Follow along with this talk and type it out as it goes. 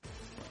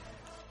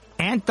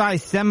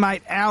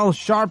Anti-Semite Al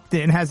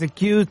Sharpton has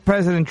accused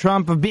President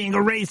Trump of being a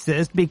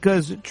racist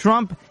because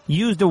Trump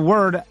used a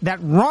word that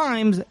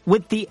rhymes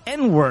with the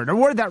N-word, a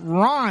word that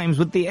rhymes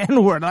with the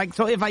N-word. Like,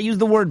 so if I use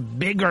the word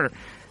bigger,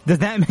 does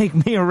that make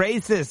me a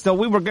racist? So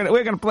we're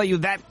gonna play you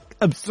that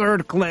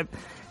absurd clip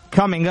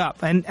coming up.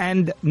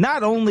 And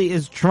not only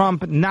is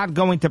Trump not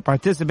going to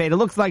participate, it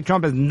looks like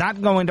Trump is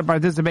not going to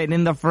participate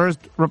in the first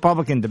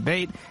Republican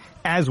debate,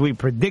 as we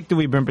predicted.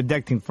 We've been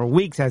predicting for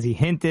weeks, as he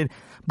hinted.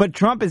 But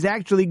Trump is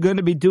actually going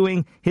to be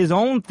doing his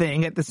own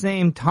thing at the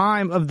same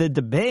time of the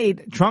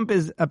debate. Trump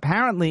is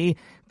apparently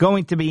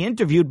going to be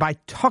interviewed by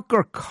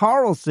Tucker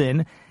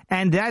Carlson,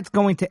 and that's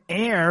going to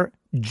air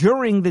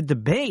during the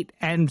debate.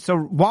 And so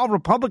while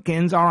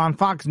Republicans are on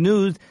Fox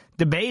News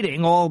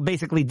debating, all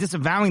basically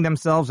disavowing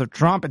themselves of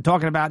Trump and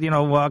talking about,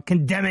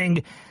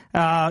 condemning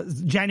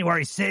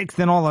January 6th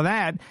and all of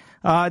that,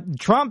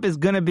 Trump is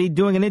going to be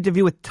doing an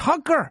interview with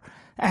Tucker.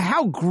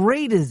 How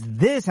great is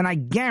this? And I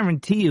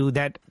guarantee you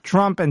that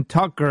Trump and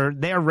Tucker,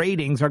 their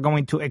ratings are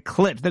going to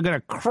eclipse. They're going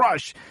to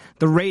crush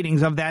the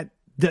ratings of that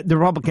the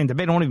Republican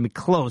debate. It won't even be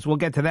close. We'll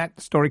get to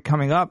that story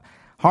coming up.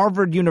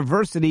 Harvard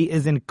University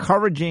is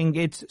encouraging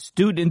its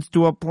students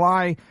to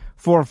apply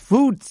for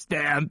food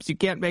stamps. You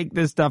can't make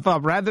this stuff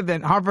up.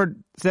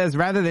 Harvard says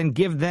rather than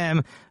give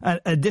them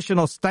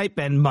additional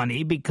stipend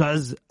money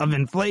because of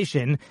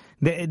inflation,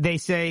 they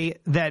say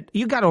that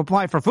you got to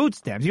apply for food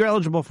stamps. You're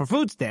eligible for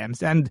food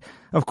stamps. And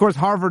of course,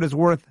 Harvard is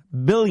worth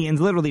billions,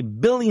 literally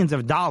billions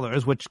of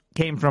dollars, which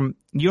came from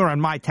your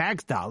and my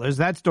tax dollars.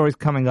 That story's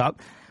coming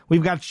up.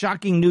 We've got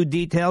shocking new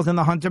details in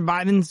the Hunter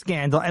Biden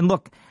scandal. And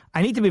look,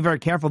 I need to be very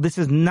careful. This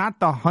is not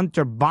the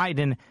Hunter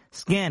Biden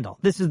scandal.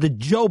 This is the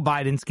Joe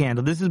Biden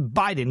scandal. This is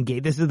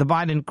Bidengate. This is the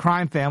Biden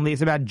crime family.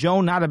 It's about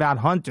Joe, not about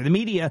Hunter. The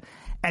media,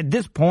 at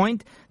this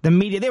point,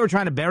 they were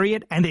trying to bury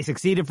it, and they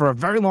succeeded for a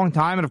very long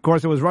time. And, of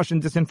course, it was Russian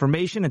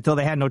disinformation until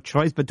they had no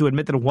choice but to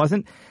admit that it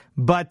wasn't.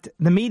 But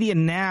the media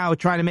now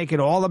trying to make it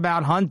all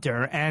about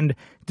Hunter and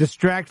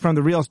distract from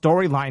the real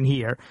storyline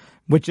here,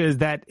 which is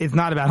that it's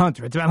not about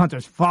Hunter. It's about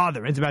Hunter's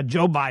father. It's about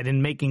Joe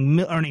Biden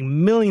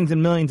earning millions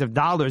and millions of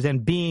dollars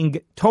and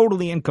being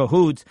totally in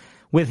cahoots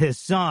with his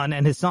son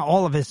and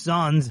all of his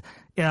sons'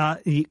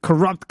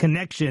 corrupt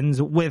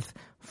connections with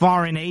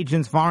foreign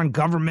agents, foreign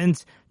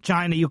governments,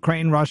 China,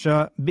 Ukraine,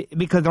 Russia,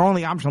 because their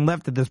only option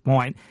left at this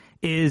point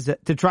is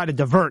to try to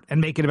divert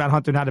and make it about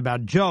Hunter, not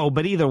about Joe.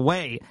 But either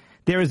way,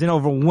 there is an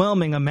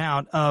overwhelming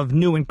amount of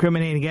new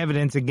incriminating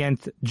evidence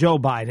against Joe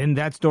Biden.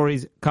 That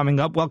story's coming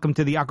up. Welcome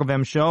to the Yaakov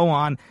M. Show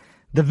on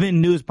the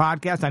VIN News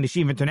Podcast, on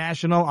Yeshiva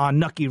International, on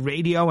Nucky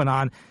Radio, and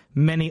on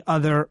many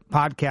other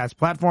podcast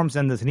platforms.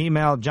 Send us an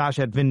email,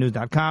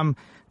 josh@vinnews.com,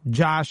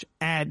 josh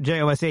at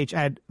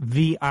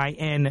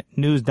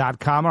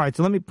vinnews.com. All right,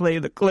 so let me play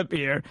the clip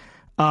here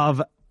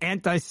of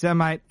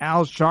anti-Semite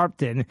Al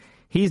Sharpton.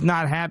 He's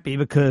not happy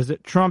because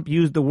Trump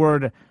used the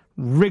word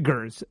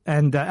riggers.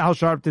 And Al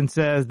Sharpton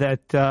says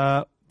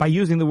that by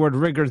using the word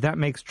riggers, that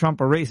makes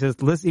Trump a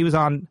racist. He was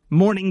on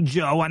Morning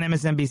Joe on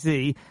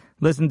MSNBC.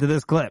 Listen to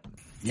this clip.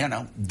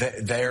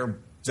 They're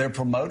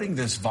promoting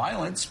this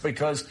violence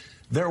because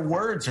their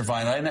words are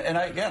violent. And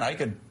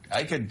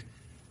I could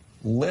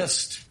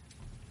list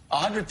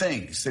 100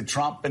 things that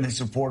Trump and his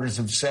supporters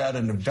have said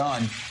and have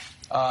done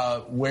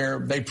where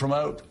they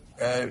promote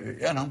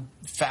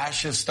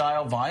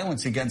fascist-style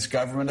violence against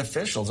government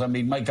officials. I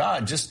mean, my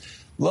God, just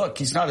look,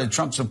 he's not a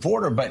Trump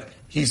supporter, but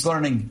he's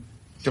learning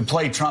to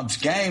play Trump's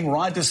game.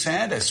 Ron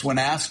DeSantis, when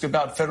asked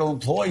about federal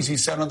employees, he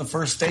said on the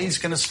first day he's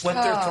going to slit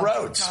their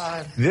throats.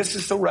 God. This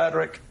is the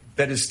rhetoric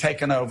that has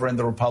taken over in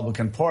the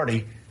Republican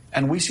Party,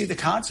 and we see the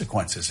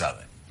consequences of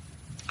it.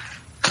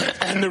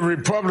 And the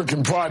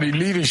Republican Party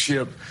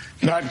leadership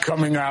not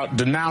coming out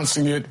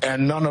denouncing it,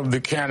 and none of the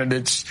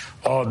candidates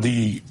or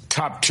the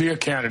top-tier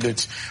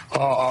candidates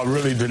are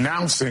really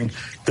denouncing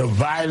the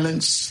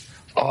violence,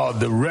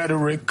 the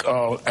rhetoric,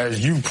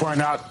 as you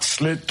point out,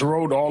 slit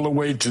throat all the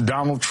way to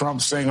Donald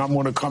Trump saying, I'm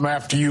going to come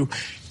after you.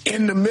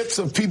 In the midst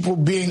of people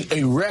being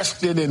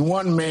arrested and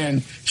one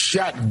man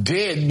shot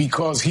dead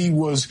because he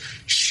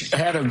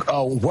had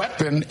a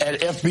weapon at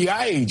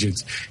FBI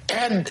agents,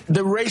 and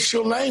the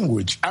racial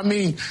language. I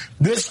mean,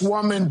 this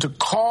woman to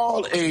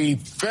call a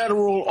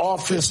federal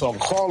office or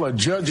call a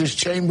judge's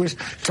chambers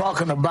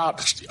talking about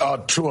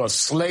to a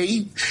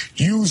slave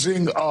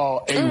using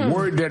a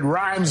word that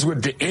rhymes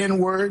with the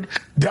N-word.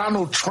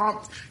 Donald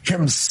Trump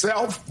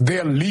himself,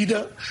 their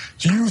leader,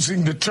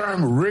 using the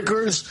term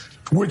riggers,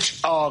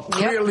 which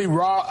clearly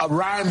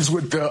rhymes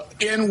with the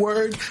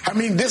N-word. I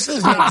mean, this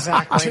is not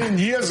 10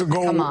 years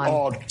ago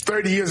or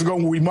 30 years ago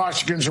when we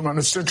marched against him on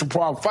the Central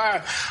Park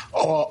Fire.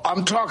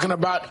 I'm talking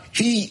about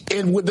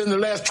within the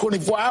last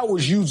 24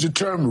 hours, used the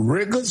term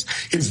riggers.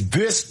 Is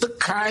this the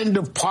kind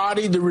of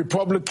party the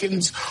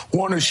Republicans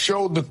want to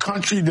show the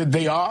country that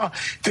they are?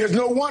 There's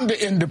no wonder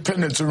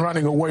independents are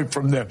running away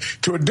from them.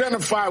 To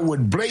identify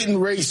with blatant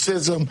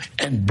racism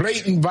and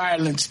blatant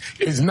violence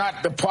is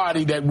not the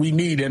party that we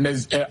need. And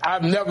as I've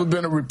I've never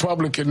been a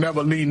Republican,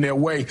 never leaned their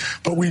way,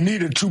 but we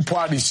need a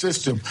two-party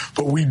system,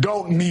 but we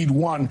don't need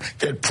one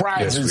that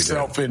prides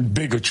itself in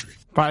bigotry.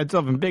 Prides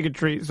itself in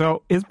bigotry.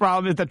 So his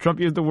problem is that Trump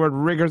used the word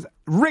riggers.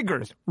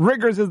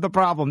 Riggers is the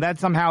problem. That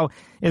somehow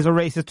is a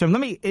racist term.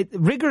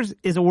 Riggers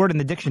is a word in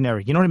the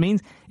dictionary. You know what it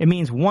means? It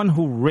means one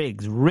who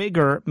rigs.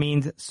 Rigger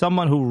means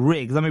someone who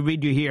rigs. Let me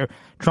read you here.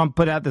 Trump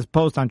put out this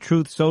post on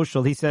Truth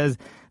Social. He says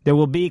there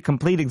will be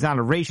complete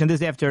exoneration.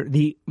 This is after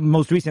the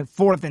most recent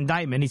fourth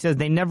indictment. He says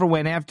they never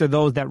went after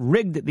those that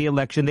rigged the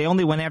election. They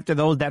only went after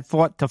those that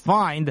fought to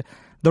find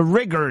the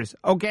riggers.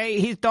 Okay?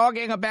 He's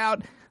talking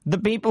about the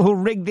people who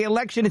rigged the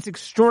election. It's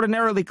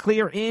extraordinarily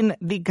clear in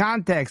the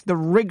context. The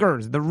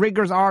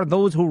riggers are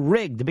those who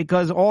rigged,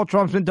 because all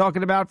Trump's been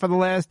talking about for the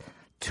last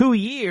 2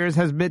 years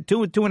has been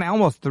two and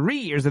almost 3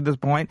 years at this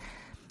point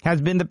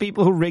has been the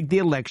people who rigged the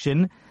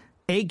election,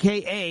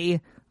 aka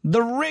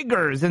the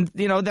riggers. And,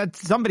 you know, that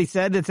somebody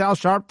said it's Al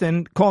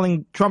Sharpton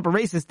calling Trump a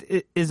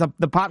racist is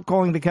the pot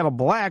calling the kettle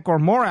black, or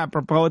more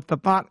apropos, it's the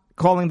pot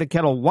calling the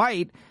kettle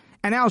white.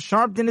 And Al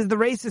Sharpton is the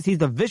racist. He's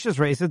the vicious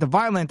racist, the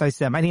violent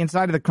anti-Semite. He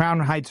incited the Crown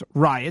Heights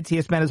riots. He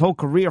has spent his whole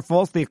career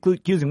falsely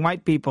accusing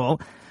white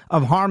people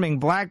of harming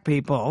black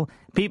people.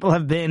 People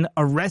have been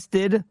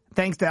arrested,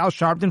 thanks to Al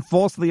Sharpton,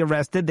 falsely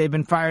arrested. They've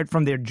been fired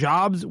from their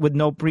jobs with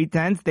no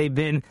pretense.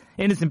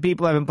 Innocent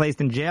people have been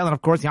placed in jail. And,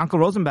 of course, Yankel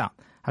Rosenbaum.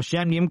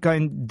 Hashem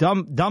Yimkain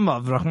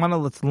Dumav, Rahman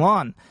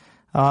al-Islan.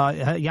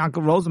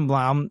 Yankel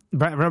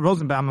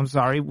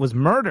Rosenbaum, was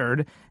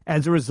murdered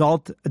as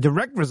a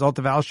direct result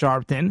of Al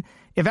Sharpton.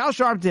 If Al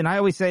Sharpton, I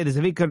always say this,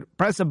 if he could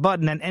press a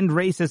button and end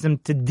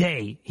racism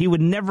today,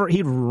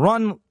 he'd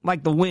run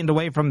like the wind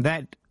away from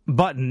that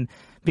button,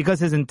 because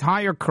his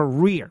entire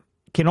career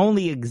can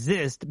only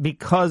exist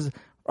because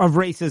of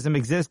racism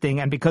existing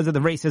and because of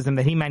the racism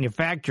that he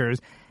manufactures,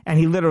 and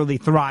he literally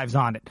thrives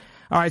on it.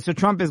 All right, so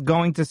Trump is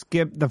going to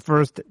skip the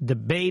first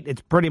debate.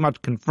 It's pretty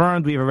much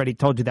confirmed. We've already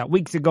told you that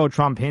weeks ago.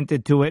 Trump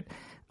hinted to it.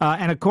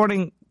 And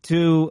according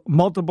to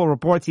multiple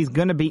reports, he's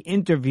going to be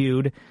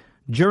interviewed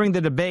during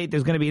the debate.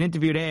 There's going to be an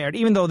interview aired,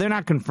 even though they're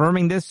not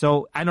confirming this.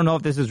 So I don't know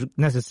if this is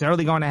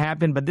necessarily going to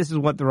happen, but this is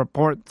what the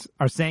reports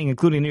are saying,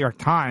 including New York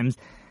Times,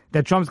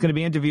 that Trump's going to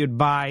be interviewed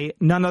by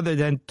none other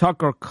than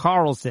Tucker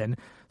Carlson.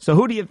 So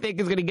who do you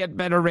think is going to get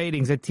better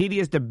ratings? A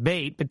tedious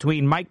debate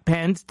between Mike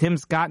Pence, Tim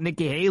Scott,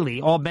 Nikki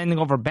Haley, all bending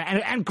over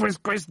and Chris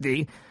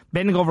Christie,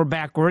 bending over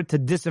backward to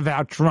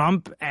disavow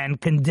Trump and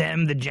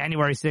condemn the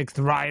January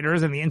 6th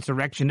rioters and the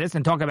insurrectionists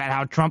and talk about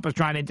how Trump was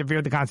trying to interfere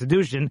with the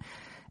Constitution,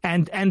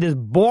 and this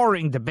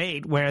boring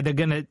debate where they're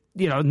going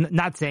to,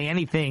 not say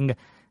anything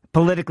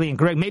politically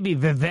incorrect. Maybe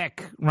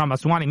Vivek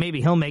Ramaswamy,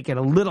 maybe he'll make it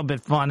a little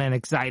bit fun and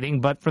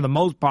exciting, but for the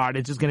most part,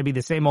 it's just going to be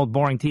the same old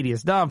boring, tedious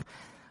stuff.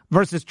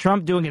 Versus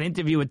Trump doing an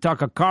interview with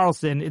Tucker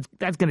Carlson,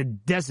 that's going to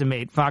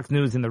decimate Fox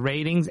News in the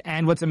ratings.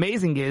 And what's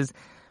amazing is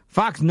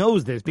Fox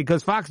knows this,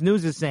 because Fox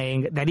News is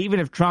saying that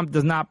even if Trump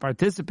does not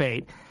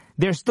participate,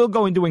 they're still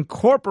going to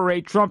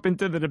incorporate Trump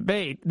into the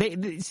debate.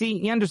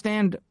 You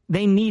understand?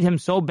 They need him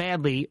so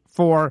badly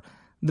for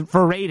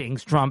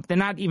ratings, Trump. They're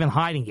not even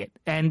hiding it.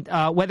 And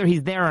whether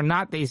he's there or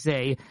not, they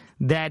say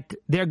that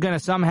they're going to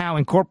somehow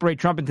incorporate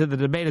Trump into the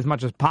debate as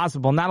much as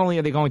possible. Not only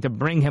are they going to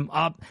bring him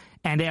up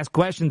and ask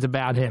questions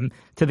about him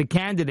to the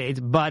candidates,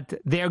 but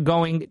they're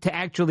going to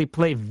actually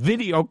play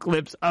video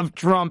clips of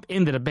Trump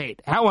in the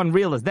debate. How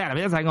unreal is that? I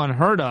mean, that's like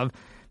unheard of,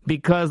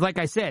 because, like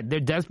I said, they're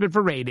desperate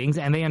for ratings,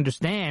 and they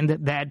understand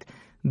that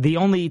the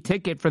only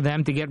ticket for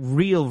them to get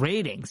real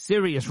ratings,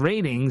 serious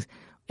ratings,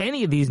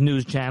 any of these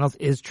news channels,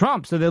 is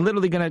Trump. So they're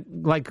literally going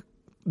to,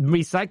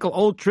 recycle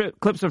old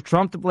clips of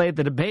Trump to play at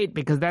the debate,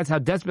 because that's how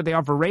desperate they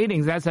are for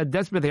ratings. That's how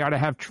desperate they are to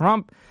have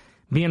Trump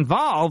be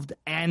involved,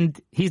 and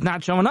he's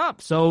not showing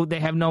up, so they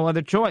have no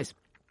other choice.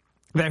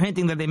 They're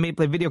hinting that they may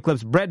play video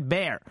clips. Brett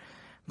Baer,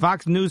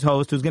 Fox News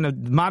host who's going to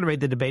moderate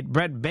the debate,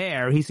 Brett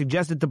Baer, he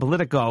suggested to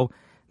Politico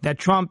that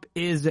Trump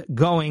is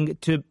going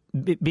to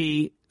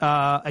be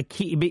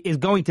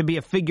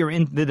a figure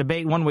in the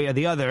debate one way or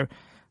the other.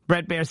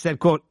 Brett Baer said,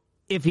 quote,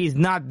 "If he's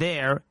not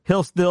there,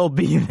 he'll still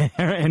be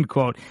there," end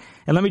quote.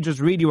 And let me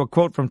just read you a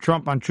quote from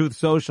Trump on Truth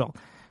Social.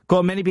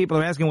 Quote, "Many people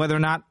are asking whether or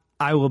not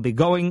I'll be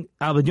doing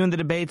the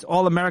debates.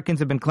 All Americans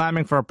have been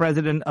clamoring for a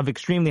president of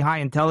extremely high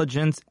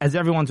intelligence. As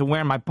everyone's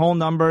aware, my poll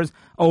numbers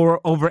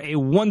over a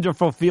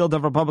wonderful field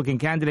of Republican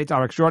candidates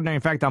are extraordinary.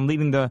 In fact, I'm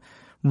leading the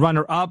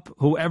runner-up,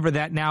 whoever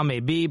that now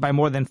may be, by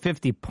more than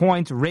 50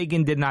 points.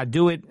 Reagan did not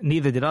do it.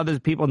 Neither did others.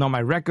 People know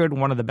my record,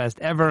 one of the best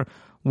ever.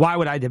 Why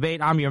would I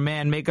debate? I'm your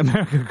man. Make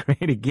America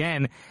great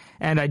again."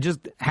 And I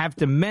just have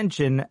to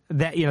mention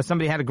that,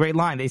 somebody had a great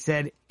line. They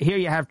said, here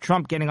you have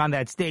Trump getting on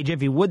that stage.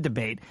 If he would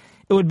debate,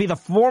 it would be the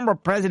former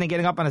president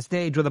getting up on a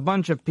stage with a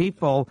bunch of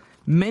people,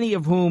 many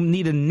of whom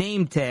need a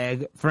name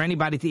tag for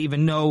anybody to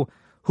even know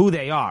who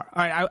they are.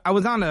 All right, I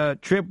was on a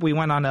trip. We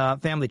went on a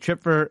family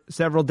trip for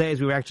several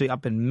days. We were actually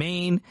up in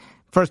Maine.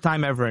 First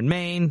time ever in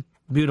Maine.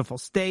 Beautiful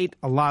state,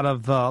 a lot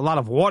of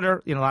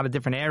water, a lot of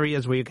different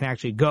areas where you can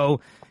actually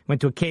go.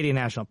 Went to Acadia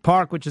National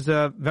Park, which is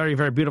a very,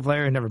 very beautiful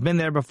area. Never been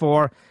there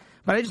before.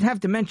 But I just have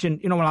to mention,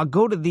 when I'll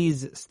go to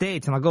these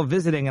states and I'll go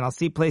visiting and I'll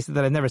see places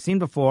that I've never seen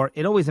before,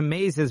 it always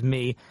amazes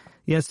me,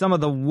 some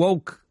of the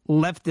woke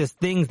leftist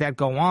things that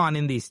go on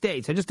in these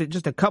states. So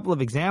just a couple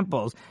of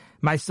examples.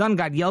 My son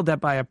got yelled at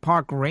by a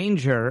park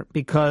ranger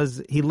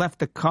because he left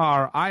the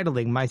car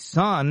idling. My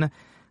son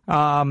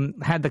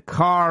had the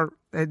car.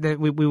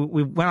 We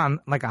went on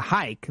like a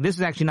hike. This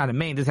is actually not in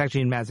Maine. This is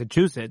actually in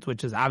Massachusetts,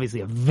 which is obviously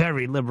a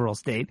very liberal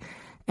state.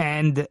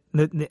 And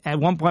at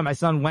one point, my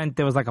son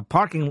there was like a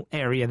parking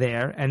area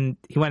there, and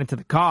he went into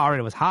the car, and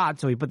it was hot,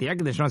 so he put the air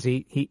conditioner on, so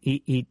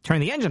he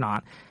turned the engine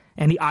on,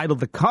 and he idled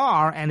the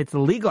car, and it's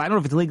illegal. I don't know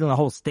if it's illegal in the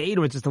whole state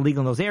or it's just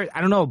illegal in those areas.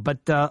 I don't know, but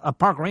a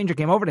park ranger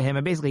came over to him,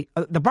 and basically,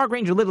 the park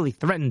ranger literally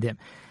threatened him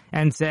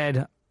and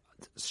said,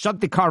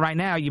 shut the car right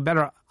now, you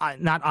better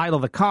not idle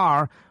the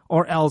car,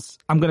 or else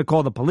I'm going to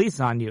call the police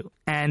on you.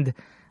 And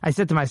I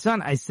said to my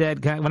son, this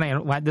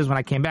is when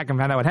I came back and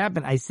found out what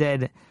happened, I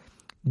said,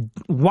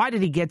 why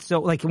did he get so,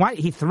 why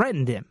he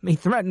threatened him? He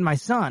threatened my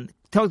son.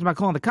 Tells him about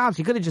calling the cops.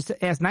 He could have just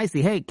asked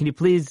nicely, hey, can you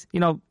please,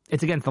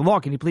 it's against the law,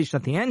 can you please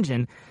shut the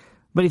engine?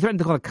 But he threatened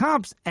to call the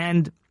cops,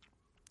 and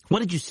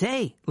what did you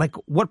say?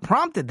 What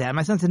prompted that?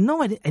 My son said,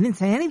 no, I didn't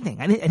say anything.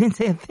 I didn't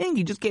say a thing.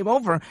 He just came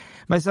over.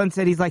 My son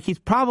said he's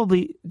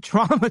probably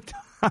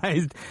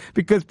traumatized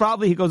because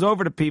probably he goes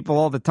over to people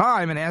all the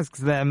time and asks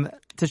them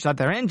to shut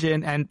their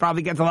engine and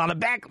probably gets a lot of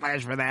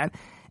backlash for that.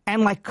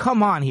 And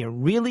come on here,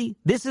 really?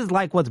 This is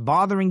what's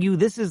bothering you?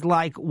 This is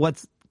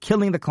what's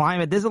killing the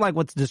climate? This is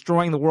what's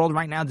destroying the world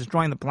right now,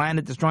 destroying the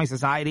planet, destroying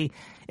society,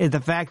 is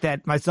the fact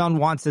that my son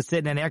wants to sit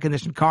in an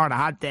air-conditioned car on a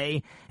hot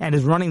day and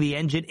is running the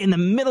engine in the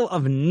middle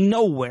of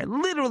nowhere,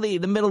 literally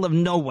the middle of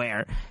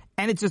nowhere.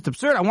 And it's just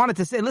absurd. I wanted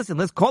to say, listen,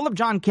 let's call up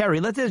John Kerry.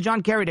 Let's ask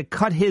John Kerry to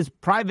cut his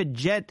private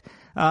jet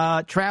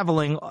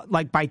traveling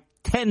by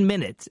 10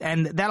 minutes,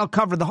 and that'll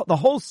cover the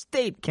whole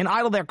state can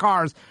idle their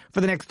cars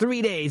for the next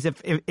 3 days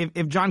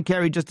if John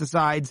Kerry just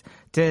decides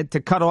to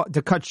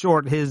cut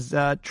short his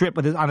trip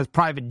on his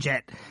private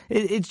jet.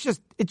 It's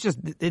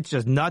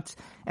just nuts.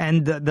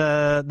 And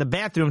the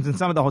bathrooms in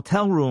some of the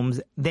hotel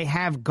rooms, they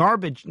have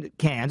garbage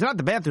cans, not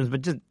the bathrooms,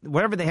 but just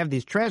wherever they have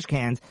these trash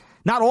cans.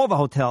 Not all the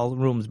hotel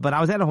rooms, but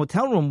I was at a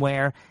hotel room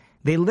where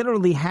they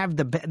literally have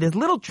this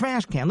little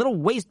trash can, little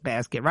waste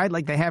basket, right?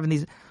 Like they have in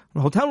these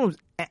hotel rooms,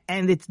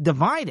 and it's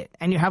divided.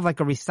 And you have a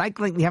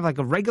recycling, you have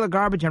a regular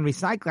garbage and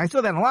recycling. I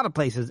saw that in a lot of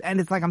places. And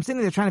it's I'm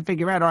sitting there trying to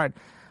figure out, all right,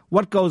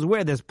 what goes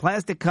where? There's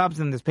plastic cups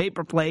and there's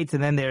paper plates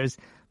and then there's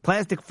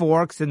plastic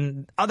forks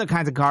and other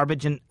kinds of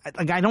garbage. And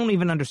I don't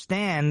even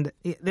understand.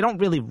 They don't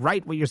really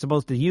write what you're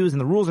supposed to use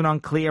and the rules are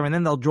unclear. And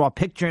then they'll draw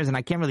pictures and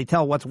I can't really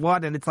tell what's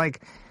what. And it's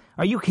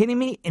are you kidding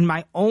me? In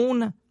my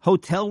own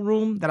hotel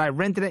room that I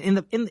rented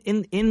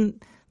in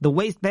the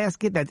waste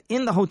basket that's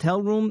in the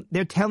hotel room,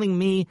 they're telling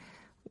me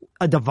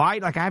a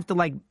divide. I have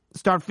to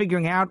start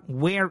figuring out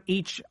where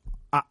each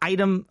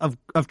item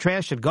of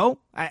trash should go.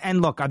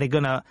 And look, are they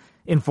going to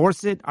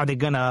enforce it? Are they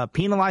going to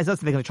penalize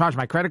us? Are they going to charge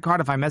my credit card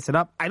if I mess it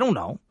up? I don't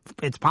know.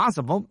 It's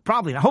possible.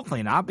 Probably not.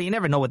 Hopefully not. But you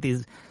never know with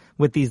these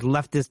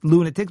leftist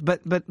lunatics.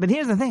 But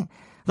here's the thing.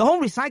 The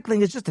whole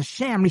recycling is just a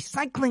sham.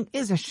 Recycling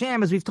is a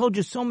sham, as we've told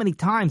you so many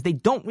times. They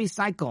don't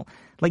recycle.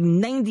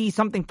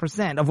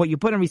 90-something% of what you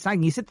put in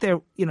recycling, you sit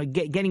there,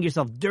 getting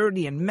yourself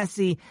dirty and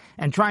messy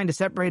and trying to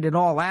separate it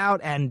all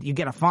out, and you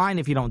get a fine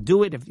if you don't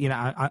do it.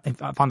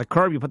 If on the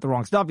curb you put the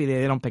wrong stuff,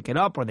 either they don't pick it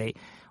up,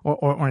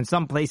 or in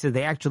some places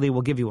they actually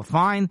will give you a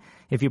fine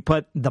if you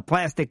put the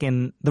plastic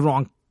in the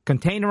wrong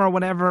container or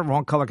whatever,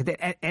 wrong color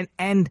container.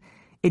 And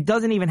it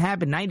doesn't even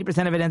happen.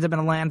 90% of it ends up in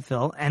a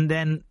landfill, and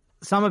then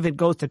some of it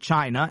goes to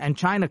China, and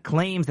China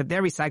claims that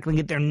they're recycling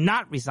it. They're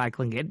not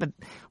recycling it,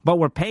 but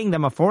we're paying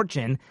them a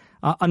fortune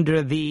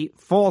under the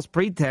false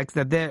pretense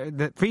that they're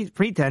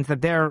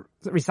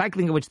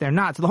recycling it, which they're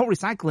not. So the whole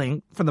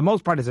recycling, for the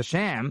most part, is a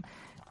sham,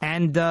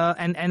 and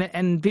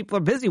people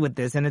are busy with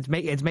this, and it's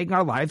making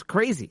our lives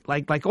crazy.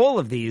 Like all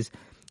of these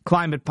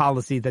climate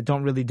policies that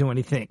don't really do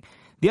anything.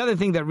 The other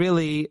thing that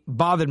really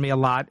bothered me a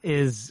lot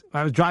is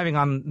I was driving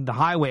on the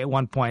highway at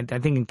one point, I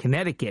think in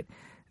Connecticut,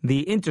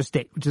 the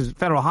interstate, which is a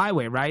federal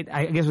highway, right?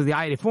 I guess it was the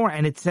I-84,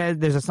 and it says,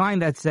 there's a sign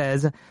that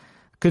says,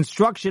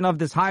 construction of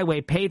this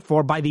highway paid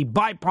for by the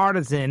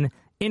bipartisan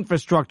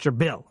infrastructure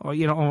bill, or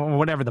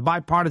whatever, the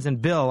bipartisan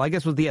bill, I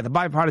guess was the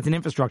bipartisan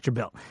infrastructure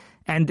bill.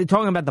 And they're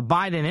talking about the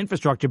Biden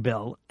infrastructure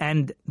bill,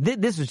 and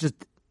this is just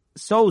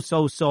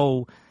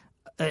so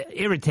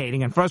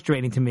irritating and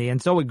frustrating to me,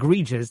 and so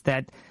egregious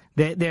that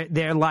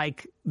they're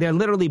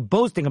literally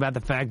boasting about the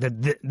fact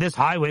that this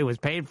highway was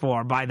paid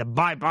for by the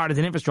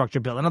bipartisan infrastructure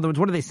bill. In other words,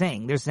 what are they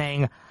saying? They're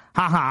saying,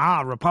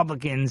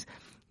 Republicans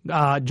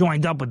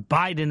joined up with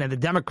Biden and the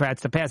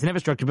Democrats to pass an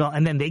infrastructure bill,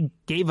 and then they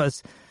gave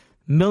us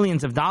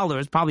millions of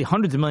dollars, probably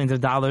hundreds of millions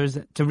of dollars,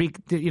 to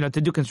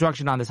do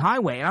construction on this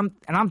highway. And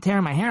I'm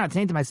tearing my hair out,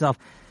 saying to myself,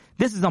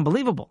 this is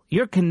unbelievable.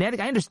 You're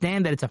Connecticut. I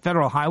understand that it's a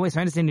federal highway, so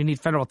I understand you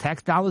need federal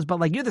tax dollars,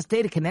 but you're the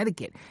state of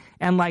Connecticut,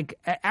 and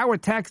our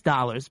tax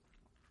dollars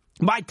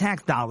My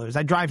tax dollars.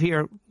 I drive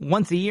here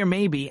once a year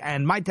maybe,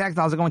 and my tax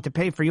dollars are going to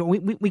pay for you.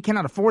 We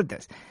cannot afford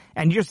this.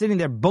 And you're sitting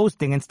there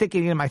boasting and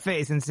sticking it in my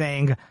face and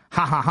saying,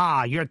 ha ha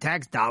ha, your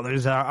tax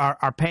dollars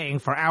are paying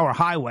for our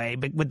highway,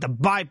 but with the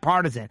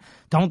bipartisan.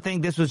 Don't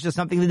think this was just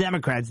something the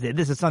Democrats did.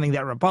 This is something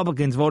that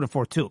Republicans voted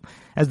for too.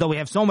 As though we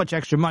have so much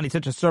extra money,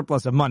 such a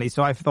surplus of money.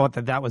 So I thought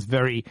that was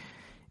very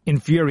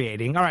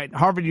infuriating. All right,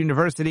 Harvard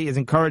University is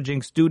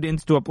encouraging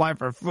students to apply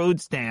for food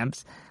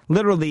stamps.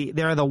 Literally,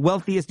 they're the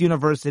wealthiest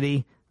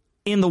university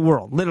in the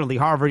world. Literally,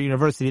 Harvard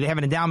University. They have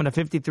an endowment of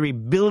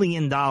 $53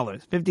 billion.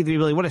 $53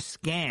 billion. What a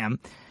scam.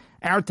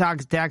 Our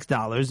tax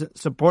dollars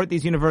support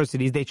these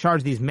universities. They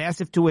charge these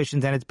massive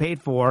tuitions, and it's paid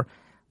for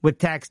with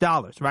tax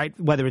dollars, right?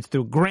 Whether it's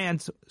through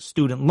grants,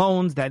 student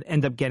loans that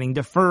end up getting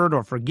deferred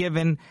or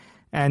forgiven.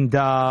 And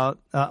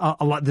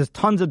there's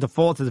tons of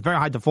defaults. There's a very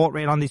high default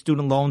rate on these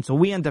student loans. So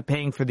we end up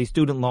paying for these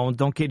student loans.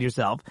 Don't kid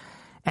yourself.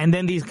 And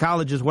then these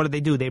colleges, what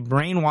do? They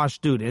brainwash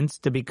students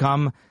to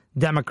become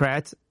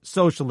Democrats,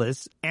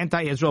 socialists,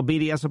 anti-Israel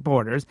BDS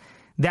supporters.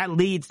 That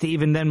leads to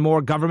even then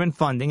more government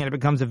funding, and it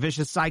becomes a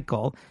vicious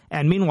cycle.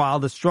 And meanwhile,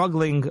 the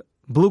struggling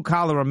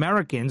blue-collar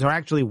Americans are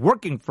actually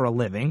working for a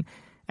living,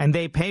 and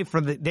they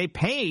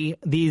pay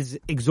these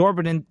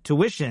exorbitant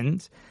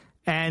tuitions.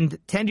 And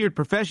tenured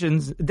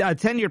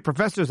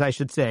professors, I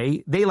should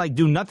say, they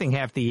do nothing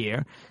half the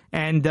year,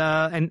 and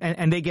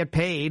they get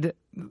paid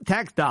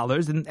tax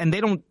dollars, and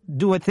they don't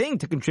do a thing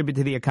to contribute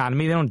to the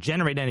economy. They don't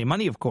generate any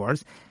money, of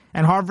course.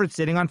 And Harvard's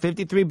sitting on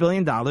 $53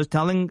 billion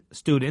telling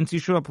students you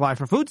should apply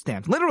for food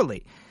stamps.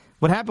 Literally.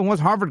 What happened was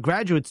Harvard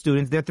graduate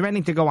students, they're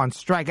threatening to go on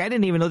strike. I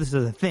didn't even know this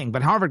was a thing,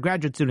 but Harvard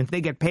graduate students, they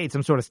get paid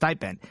some sort of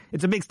stipend.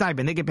 It's a big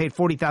stipend. They get paid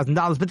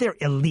 $40,000, but they're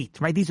elite,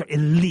 right? These are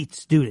elite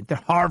students.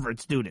 They're Harvard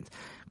students,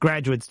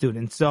 graduate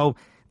students. So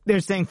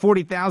they're saying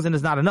 $40,000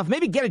 is not enough.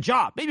 Maybe get a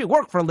job. Maybe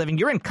work for a living.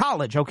 You're in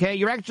college, okay?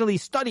 You're actually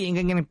studying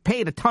and getting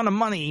paid a ton of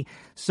money.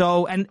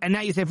 So, and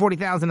now you say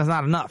 $40,000 is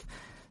not enough.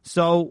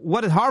 So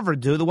what does Harvard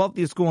do, the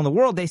wealthiest school in the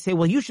world? They say,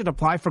 well, you should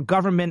apply for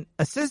government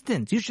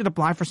assistance. You should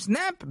apply for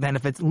SNAP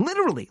benefits,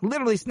 literally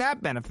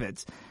SNAP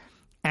benefits.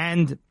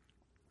 And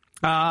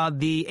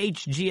the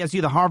HGSU,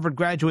 the Harvard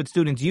Graduate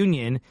Students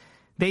Union,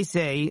 they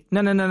say,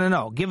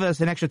 no. Give us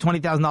an extra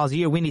 $20,000 a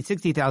year. We need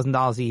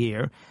 $60,000 a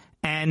year.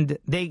 And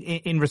they,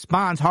 in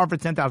response,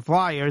 Harvard sent out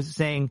flyers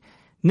saying,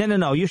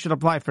 no, you should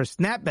apply for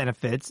SNAP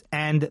benefits.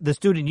 And the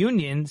student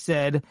union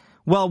said,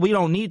 well, we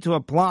don't need to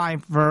apply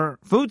for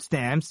food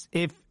stamps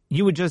if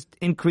you would just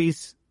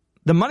increase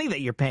the money that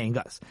you're paying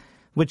us,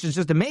 which is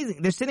just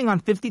amazing. They're sitting on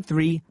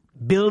 $53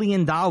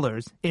 billion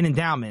in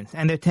endowments,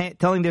 and they're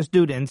telling their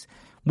students,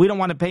 we don't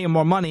want to pay you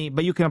more money,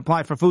 but you can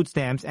apply for food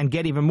stamps and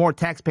get even more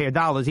taxpayer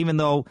dollars, even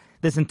though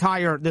this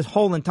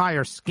whole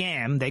entire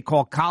scam they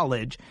call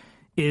college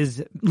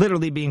is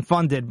literally being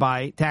funded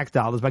by tax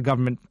dollars, by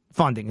government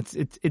funding.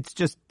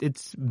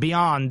 It's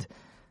beyond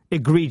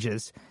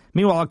egregious.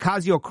 Meanwhile,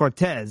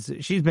 Ocasio-Cortez,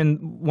 she's been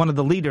one of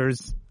the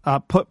leaders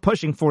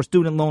pushing for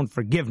student loan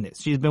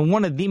forgiveness. She's been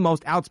one of the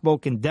most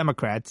outspoken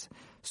Democrats,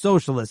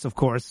 socialists, of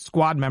course,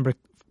 squad member,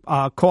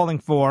 calling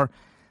for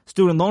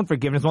student loan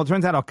forgiveness. Well, it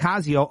turns out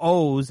Ocasio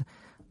owes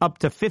up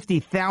to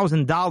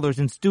 $50,000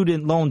 in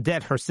student loan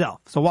debt herself.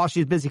 So while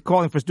she's busy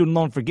calling for student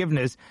loan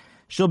forgiveness,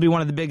 she'll be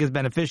one of the biggest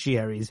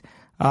beneficiaries.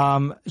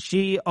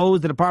 She owes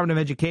the Department of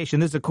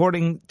Education, this is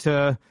according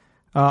to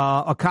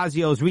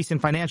Ocasio's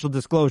recent financial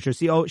disclosure,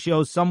 she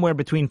owes somewhere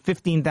between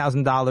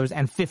 $15,000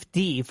 and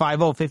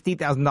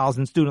 $50,000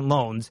 in student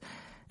loans.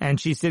 And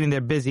she's sitting there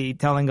busy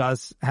telling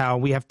us how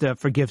we have to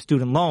forgive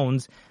student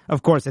loans,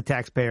 of course, at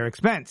taxpayer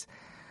expense.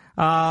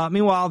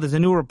 Meanwhile, there's a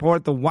new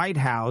report. The White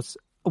House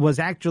was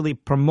actually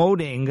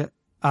promoting,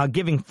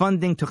 giving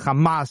funding to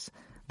Hamas,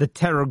 the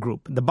terror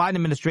group. The Biden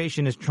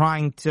administration is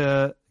trying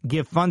to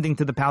give funding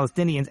to the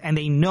Palestinians, and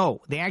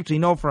they actually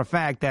know for a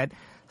fact that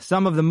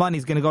some of the money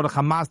is going to go to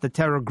Hamas, the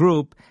terror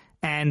group,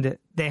 and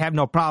they have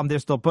no problem. They're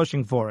still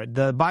pushing for it.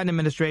 The Biden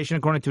administration,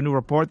 according to a new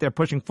report, they're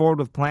pushing forward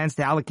with plans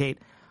to allocate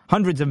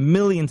hundreds of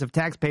millions of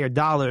taxpayer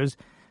dollars,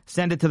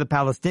 send it to the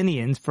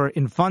Palestinians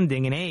in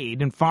funding and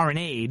aid and foreign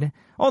aid.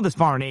 All this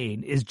foreign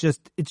aid is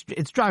just,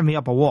 it's driving me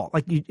up a wall.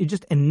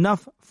 Just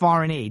enough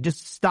foreign aid.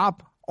 Just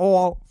stop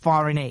all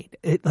foreign aid.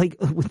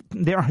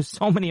 There are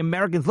so many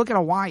Americans. Look at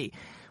Hawaii,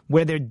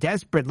 where they're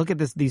desperate. Look at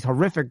these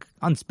horrific,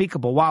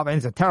 unspeakable wild, and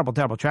it's a terrible,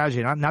 terrible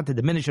tragedy. Not to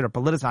diminish it or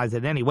politicize it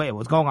in any way.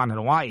 What's going on in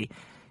Hawaii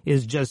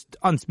is just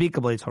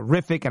unspeakable. It's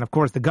horrific. And of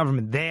course, the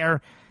government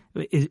there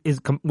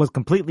was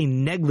completely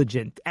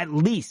negligent, at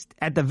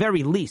the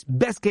very least.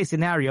 Best case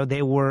scenario,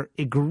 they were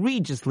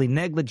egregiously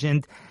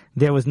negligent.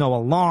 There was no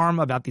alarm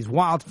about these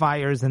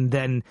wildfires, and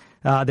then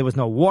there was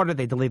no water.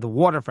 They delayed the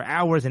water for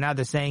hours, and now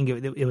they're saying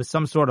it was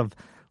some sort of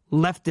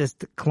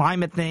leftist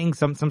climate thing,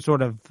 some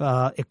sort of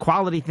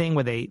equality thing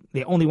where they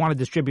only want to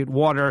distribute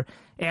water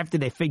after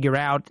they figure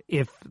out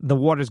if the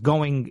water's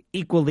going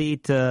equally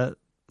to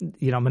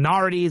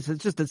minorities.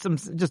 It's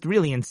just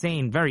really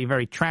insane, very,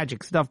 very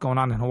tragic stuff going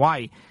on in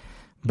Hawaii.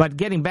 But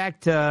getting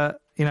back to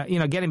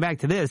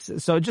this,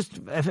 so just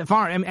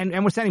far,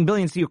 and we're sending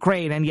billions to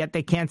Ukraine, and yet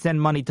they can't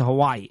send money to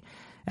Hawaii.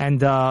 And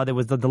there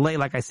was the delay,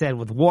 like I said,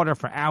 with water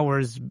for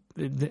hours,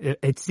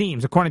 it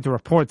seems, according to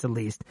reports at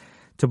least,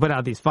 to put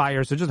out these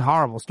fires. So just a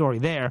horrible story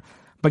there.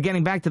 But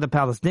getting back to the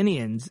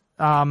Palestinians,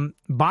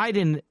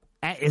 Biden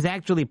is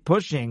actually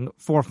pushing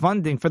for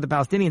funding for the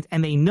Palestinians,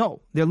 and they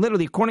know. They're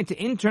literally, according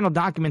to internal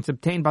documents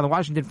obtained by the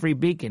Washington Free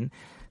Beacon,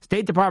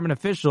 State Department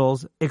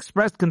officials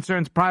expressed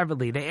concerns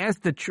privately. They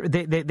asked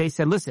they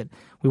said, listen,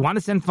 we want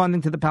to send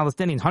funding to the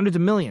Palestinians, hundreds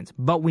of millions,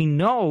 but we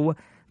know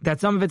that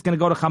some of it's going to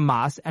go to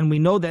Hamas, and we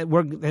know that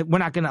we're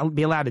not going to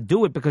be allowed to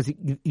do it because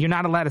you're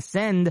not allowed to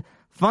send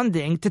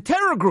funding to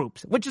terror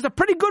groups, which is a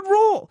pretty good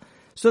rule.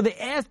 So they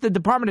asked the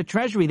Department of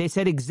Treasury, they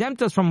said,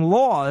 exempt us from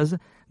laws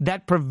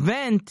that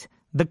prevent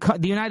the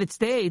United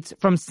States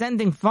from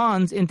sending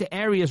funds into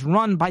areas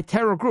run by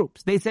terror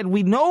groups. They said,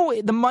 we know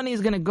the money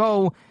is going to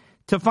go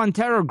to fund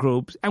terror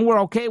groups, and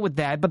we're okay with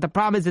that, but the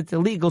problem is it's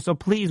illegal, so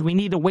please, we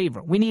need a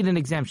waiver. We need an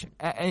exemption.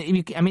 I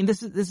mean,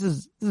 this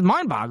is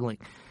mind-boggling.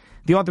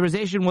 The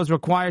authorization was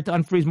required to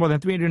unfreeze more than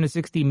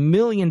 $360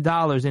 million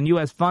in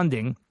U.S.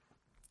 funding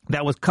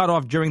that was cut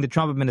off during the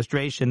Trump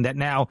administration that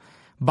now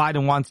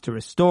Biden wants to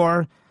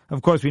restore.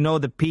 Of course, we know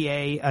the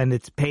PA and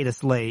its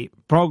pay-to-slay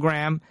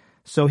program.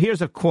 So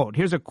here's a quote.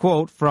 Here's a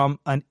quote from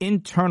an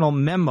internal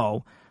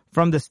memo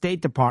from the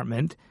State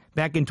Department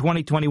back in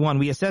 2021.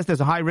 We assessed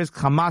there's a high risk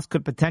Hamas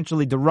could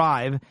potentially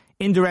derive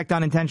indirect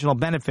unintentional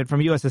benefit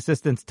from U.S.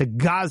 assistance to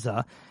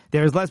Gaza.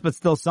 There is less but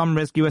still some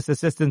risk U.S.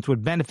 assistance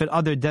would benefit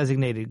other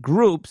designated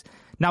groups.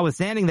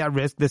 Notwithstanding that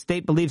risk, the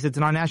state believes it's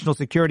in our national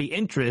security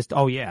interest,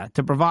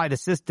 to provide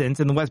assistance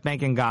in the West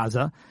Bank and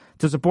Gaza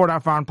to support our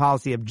foreign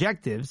policy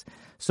objectives.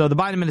 So the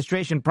Biden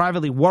administration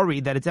privately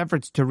worried that its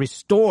efforts to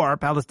restore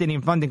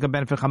Palestinian funding could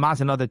benefit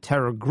Hamas and other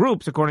terror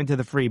groups, according to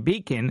the Free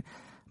Beacon.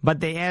 But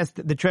they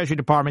asked the Treasury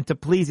Department to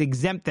please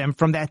exempt them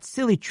from that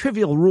silly,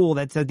 trivial rule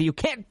that says that you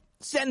can't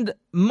send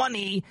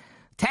money,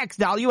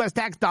 U.S.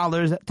 tax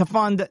dollars, to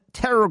fund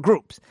terror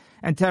groups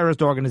and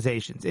terrorist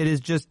organizations. It is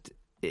just,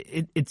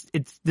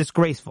 it's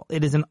disgraceful.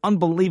 It is an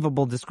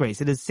unbelievable disgrace.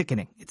 It is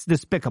sickening. It's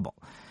despicable.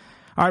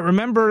 All right,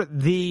 remember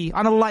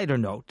on a lighter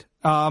note,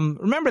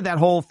 remember that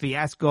whole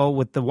fiasco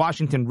with the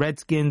Washington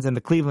Redskins and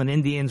the Cleveland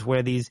Indians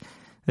where the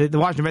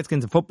Washington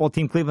Redskins, a football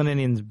team, Cleveland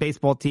Indians,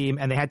 baseball team,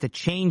 and they had to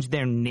change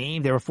their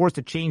name. They were forced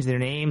to change their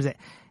names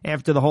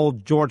after the whole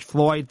George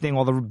Floyd thing,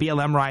 all the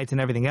BLM riots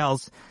and everything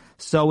else.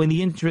 So in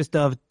the interest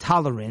of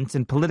tolerance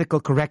and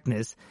political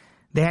correctness,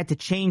 they had to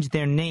change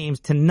their names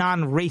to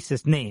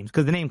non-racist names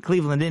because the name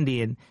Cleveland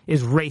Indian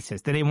is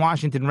racist. The name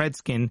Washington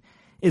Redskin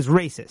is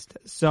racist.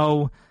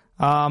 So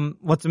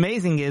what's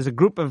amazing is a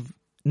group of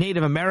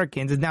Native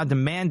Americans is now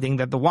demanding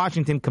that the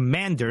Washington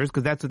Commanders,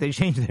 because that's what they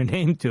changed their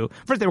name to.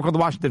 First they were called the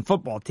Washington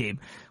Football Team,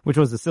 which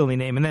was a silly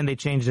name, and then they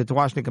changed it to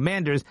Washington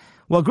Commanders.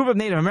 Well, a group of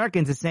Native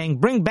Americans is saying,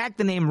 bring back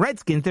the name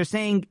Redskins. They're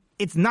saying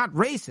it's not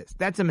racist.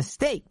 That's a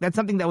mistake. That's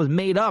something that was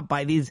made up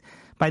by these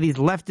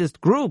leftist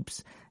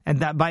groups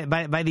and that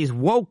by these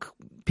woke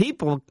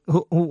people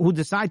who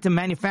decide to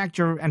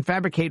manufacture and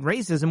fabricate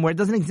racism where it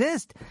doesn't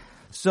exist.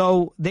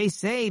 So they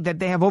say that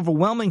they have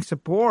overwhelming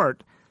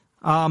support,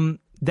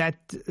 that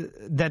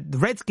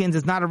Redskins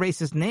is not a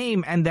racist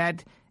name, and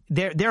that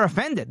they're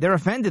offended. They're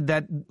offended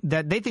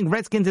that they think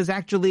Redskins is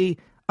actually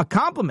a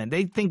compliment.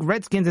 They think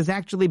Redskins is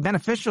actually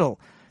beneficial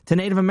to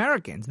Native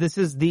Americans. This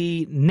is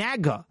the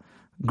NAGA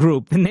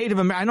group. The I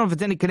don't know if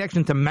it's any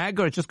connection to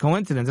MAGA or it's just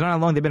coincidence. I don't know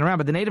how long they've been around,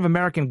 but the Native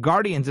American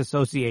Guardians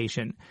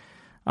Association,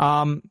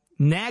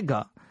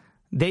 NAGA,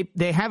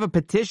 they have a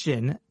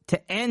petition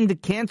to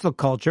end cancel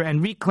culture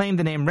and reclaim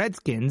the name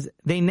Redskins.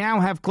 They now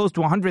have close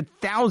to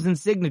 100,000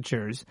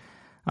 signatures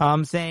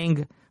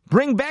saying,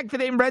 bring back the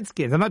name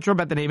Redskins. I'm not sure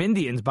about the name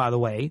Indians, by the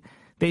way.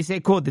 They say,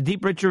 quote, the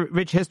deep,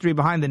 rich history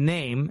behind the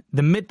name,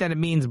 the myth that it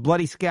means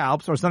bloody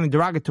scalps or something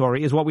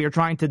derogatory is what we are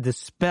trying to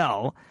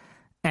dispel.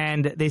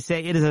 And they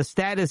say it is a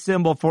status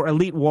symbol for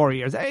elite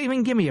warriors. I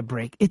mean, give me a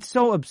break. It's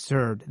so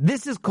absurd.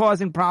 This is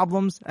causing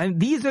problems. And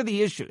these are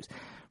the issues,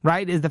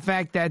 right? Is the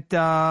fact that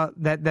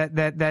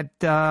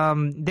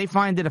they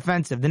find it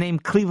offensive. The name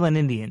Cleveland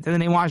Indians and the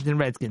name Washington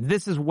Redskins.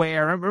 This is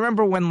where,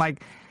 remember when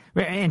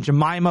Aunt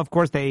Jemima, of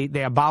course, they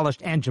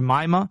abolished Aunt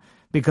Jemima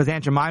because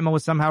Aunt Jemima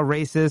was somehow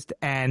racist,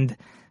 and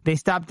they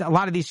stopped a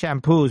lot of these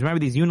shampoos. Remember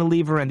these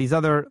Unilever and these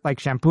other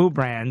shampoo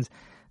brands.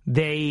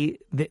 They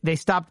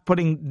stopped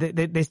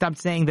they stopped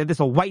saying that this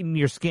will whiten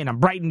your skin and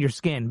brighten your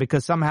skin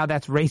because somehow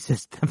that's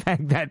racist. The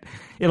fact that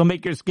it'll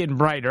make your skin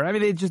brighter. I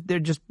mean,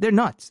 they're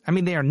nuts. I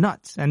mean, they are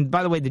nuts. And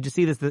by the way, did you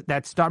see this?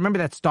 Remember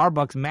that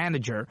Starbucks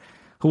manager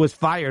who was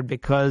fired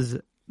because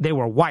they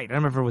were white? I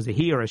don't remember if it was a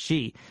he or a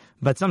she,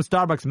 but some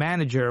Starbucks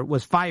manager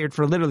was fired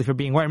for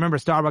being white. Remember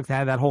Starbucks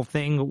had that whole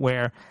thing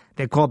where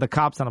they called the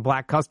cops on a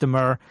black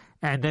customer,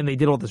 and then they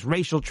did all this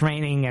racial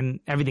training and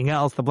everything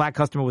else. The black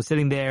customer was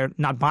sitting there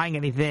not buying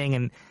anything,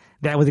 and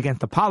that was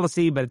against the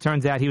policy, but it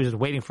turns out he was just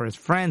waiting for his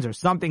friends or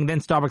something. Then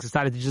Starbucks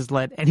decided to just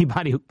let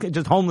anybody,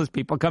 just homeless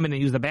people, come in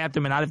and use the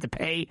bathroom and not have to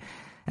pay.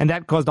 And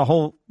that caused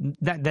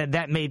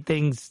that made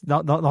things, the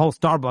whole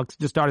Starbucks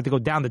just started to go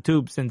down the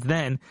tube since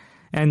then.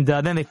 And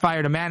then they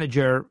fired a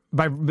manager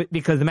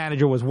because the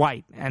manager was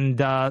white, and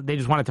they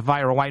just wanted to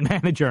fire a white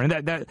manager.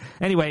 And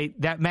anyway,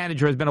 that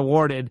manager has been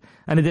awarded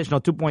an additional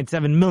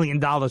 $2.7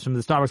 million from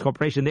the Starbucks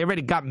Corporation. They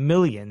already got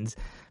millions,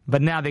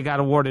 but now they got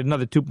awarded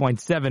another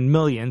 $2.7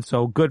 million,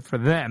 so good for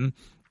them.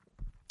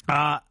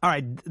 All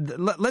right,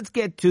 let's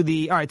get to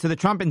the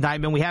Trump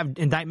indictment. We have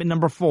indictment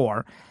number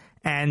 4.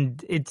 And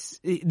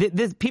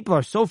this people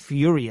are so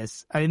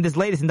furious. I mean, this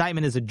latest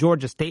indictment is a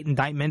Georgia state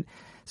indictment.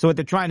 So what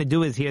they're trying to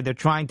do is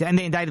and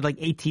they indicted like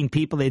 18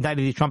 people. They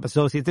indicted these Trump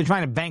associates. They're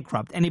trying to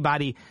bankrupt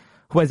anybody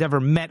who has ever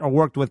met or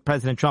worked with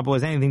President Trump or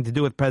has anything to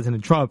do with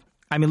President Trump.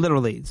 I mean,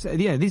 literally,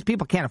 these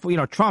people can't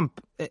afford,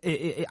 Trump,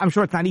 I'm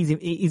sure it's not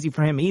easy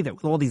for him either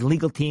with all these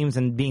legal teams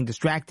and being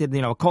distracted.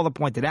 Kohler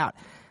pointed out.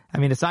 I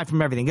mean, aside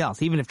from everything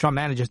else, even if Trump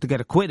manages to get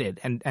acquitted,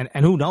 and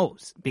who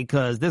knows,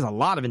 because there's a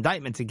lot of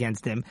indictments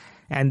against him,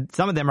 and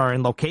some of them are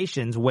in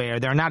locations where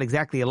there are not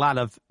exactly a lot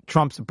of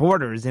Trump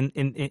supporters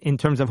in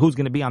terms of who's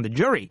going to be on the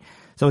jury.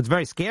 So it's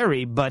very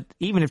scary, but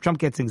even if Trump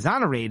gets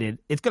exonerated,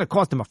 it's going to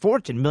cost him a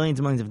fortune, millions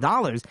and millions of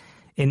dollars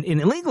in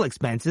legal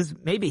expenses.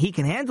 Maybe he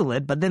can handle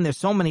it, but then there's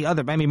so many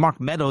other, Mark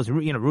Meadows,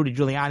 Rudy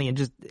Giuliani, and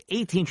just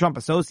 18 Trump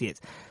associates.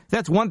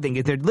 That's one thing.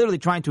 They're literally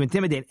trying to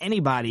intimidate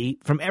anybody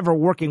from ever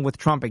working with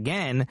Trump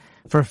again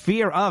for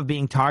fear of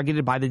being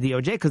targeted by the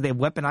DOJ, because they've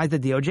weaponized the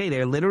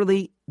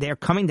DOJ. They're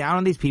coming down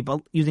on these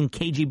people using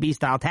KGB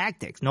style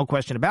tactics. No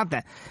question about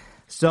that.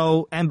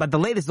 So, but the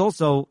latest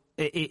also,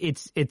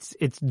 it's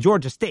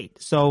Georgia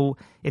state. So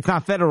it's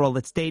not federal,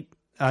 it's state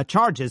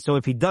charges. So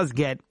if he does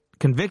get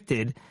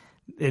convicted,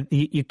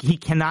 he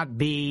cannot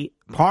be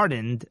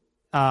pardoned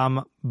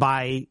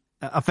by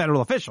a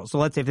federal official. So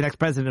let's say if the next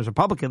president is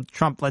Republican,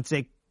 Trump, let's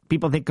say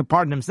people think could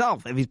pardon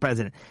himself if he's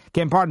president.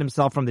 Can't pardon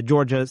himself from the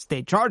Georgia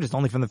state charges,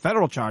 only from the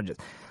federal charges.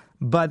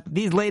 But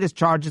these latest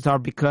charges are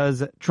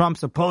because Trump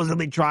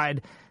supposedly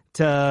tried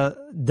to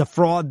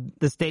defraud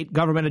the state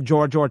government of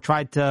Georgia, or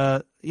tried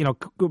to,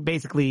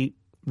 basically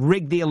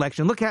rig the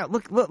election. Look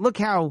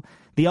how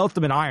the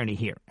ultimate irony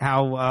here,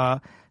 how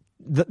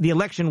the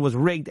election was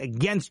rigged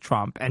against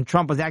Trump, and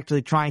Trump was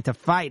actually trying to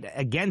fight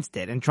against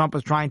it, and Trump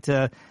was trying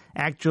to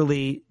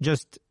actually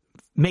just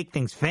make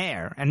things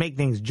fair and make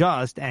things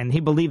just, and he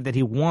believed that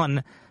he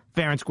won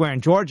fair and square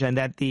in Georgia, and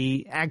that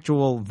the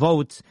actual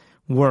votes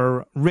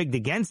were rigged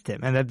against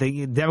him, and that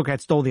the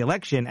Democrats stole the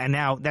election, and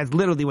now that's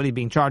literally what he's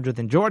being charged with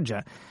in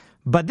Georgia.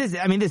 But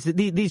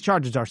these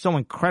charges are so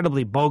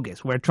incredibly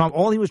bogus, where Trump,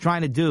 all he was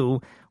trying to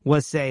do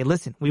was say,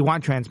 listen, we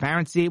want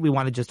transparency. We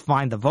want to just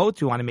find the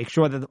votes. We want to make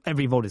sure that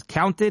every vote is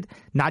counted,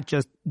 not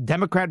just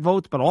Democrat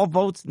votes, but all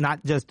votes,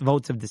 not just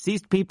votes of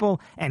deceased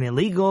people and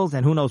illegals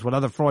and who knows what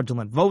other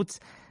fraudulent votes.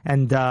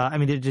 And,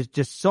 there's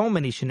just so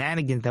many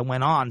shenanigans that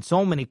went on,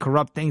 so many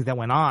corrupt things that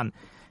went on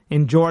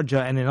in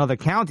Georgia and in other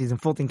counties, in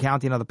Fulton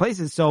County and other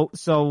places. So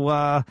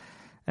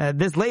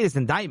this latest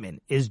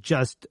indictment is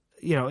just,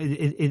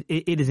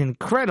 it is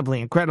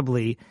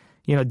incredibly,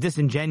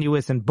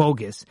 disingenuous and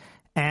bogus.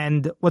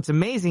 And what's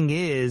amazing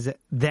is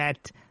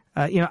that,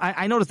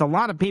 I noticed a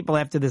lot of people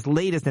after this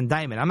latest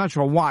indictment, I'm not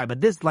sure why,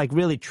 but this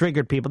really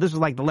triggered people. This was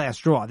like the last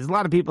straw. There's a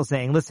lot of people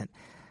saying, listen,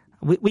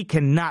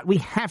 we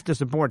have to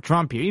support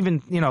Trump here.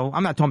 Even,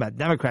 I'm not talking about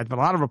Democrats, but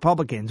a lot of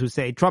Republicans who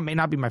say Trump may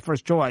not be my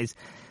first choice,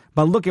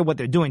 but look at what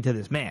they're doing to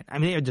this man. I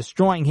mean, they are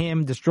destroying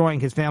him,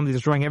 destroying his family,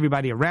 destroying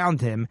everybody around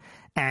him.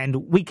 And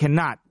we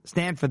cannot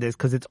stand for this,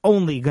 because it's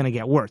only going to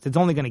get worse. It's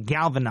only going to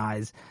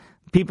galvanize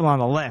people on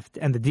the left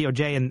and the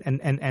DOJ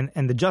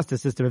and the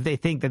justice system if they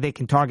think that they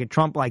can target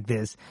Trump like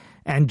this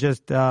and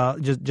just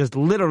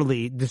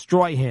literally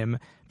destroy him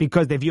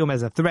because they view him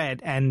as a threat,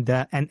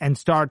 and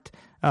start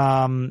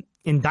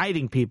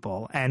indicting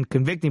people and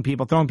convicting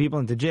people, throwing people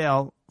into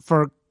jail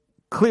for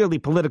clearly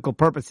political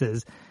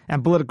purposes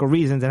and political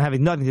reasons and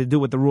having nothing to do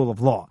with the rule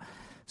of law.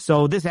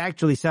 So this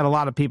actually set a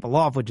lot of people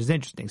off, which is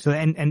interesting. So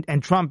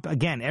and Trump,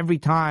 again, every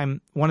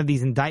time one of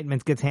these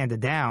indictments gets handed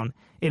down,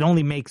 it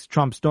only makes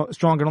Trump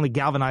stronger, it only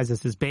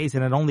galvanizes his base,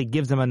 and it only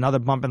gives him another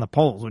bump in the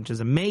polls, which is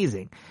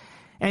amazing.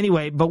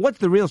 Anyway, but what's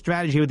the real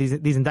strategy with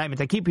these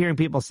indictments? I keep hearing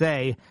people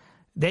say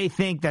they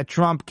think that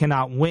Trump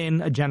cannot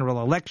win a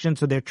general election,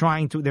 so they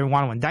want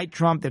to indict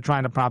Trump, they're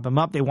trying to prop him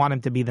up, they want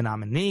him to be the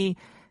nominee.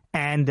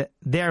 And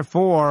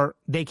therefore,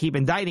 they keep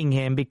indicting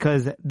him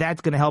because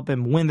that's going to help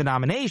him win the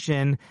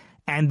nomination.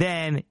 And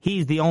then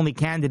he's the only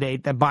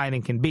candidate that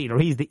Biden can beat, or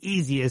he's the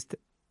easiest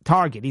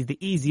target. He's the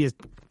easiest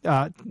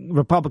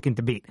Republican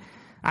to beat.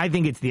 I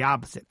think it's the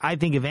opposite. I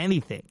think, if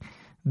anything,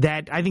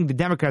 I think the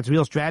Democrats'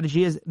 real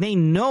strategy is they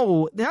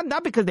know,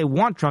 not because they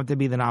want Trump to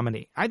be the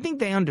nominee. I think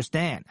they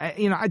understand.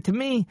 To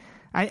me,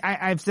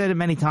 I've said it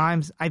many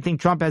times. I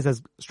think Trump has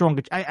as strong.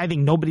 I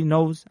think nobody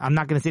knows. I'm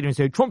not going to sit here and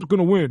say Trump's going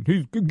to win.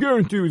 He's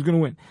guaranteed he's going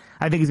to win.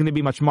 I think he's going to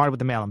be much smarter with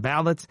the mail-in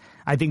ballots.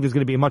 I think there's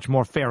going to be a much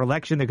more fair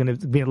election. There's going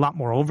to be a lot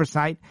more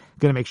oversight.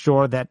 Going to make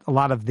sure that a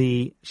lot of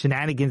the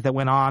shenanigans that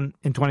went on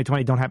in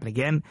 2020 don't happen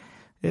again.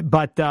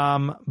 But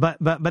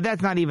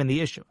that's not even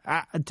the issue.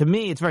 To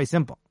me, it's very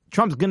simple.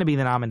 Trump's going to be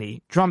the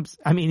nominee.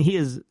 He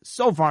is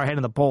so far ahead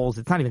in the polls.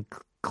 It's not even.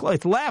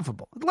 It's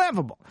laughable. It's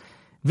laughable.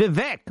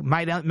 Vivek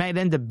might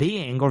end up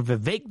being, or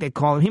Vivek they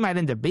call him, he might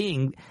end up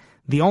being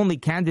the only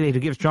candidate who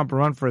gives Trump a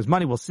run for his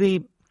money. We'll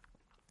see.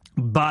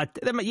 But,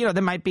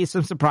 there might be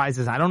some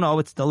surprises. I don't know.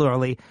 It's still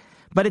early.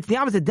 But it's the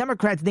opposite.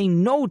 Democrats, they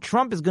know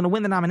Trump is going to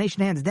win the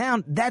nomination hands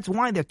down. That's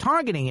why they're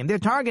targeting him. They're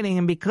targeting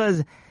him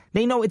because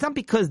they know it's not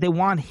because they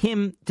want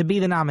him to be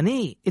the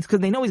nominee. It's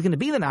because they know he's going to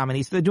be the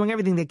nominee. So they're doing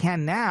everything they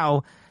can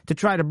now to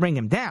try to bring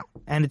him down.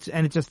 And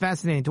it's just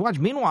fascinating to watch.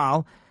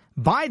 Meanwhile,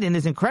 Biden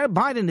is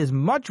incredible. Biden is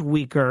much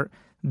weaker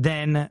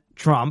than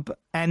Trump.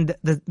 And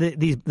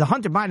the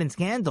Hunter Biden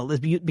scandal is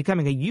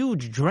becoming a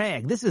huge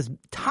drag. This is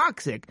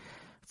toxic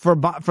for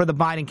the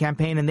Biden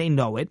campaign, and they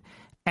know it.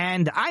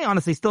 And I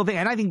honestly still think,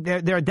 and I think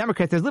there are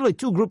Democrats, there's literally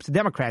two groups of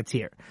Democrats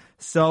here.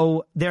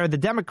 So there are the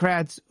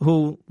Democrats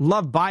who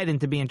love Biden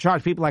to be in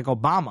charge, people like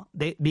Obama,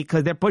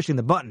 because they're pushing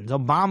the buttons.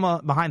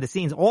 Obama, behind the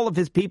scenes, all of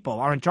his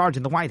people are in charge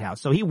in the White House.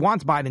 So he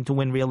wants Biden to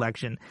win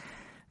re-election.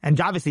 And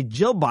obviously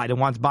Jill Biden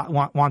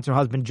wants her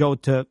husband Joe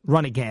to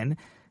run again,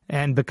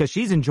 and because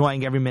she's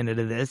enjoying every minute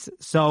of this.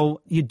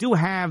 So you do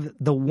have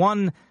the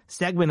one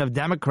segment of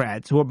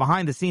Democrats who are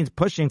behind the scenes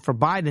pushing for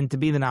Biden to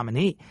be the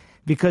nominee,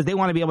 because they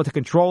want to be able to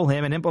control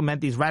him and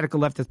implement these radical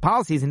leftist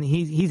policies. And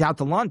he's out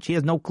to lunch. He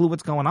has no clue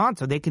what's going on,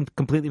 so they can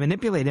completely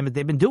manipulate him as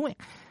they've been doing.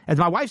 As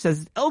my wife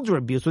says, it's elder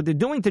abuse. What they're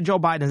doing to Joe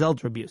Biden is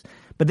elder abuse.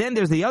 But then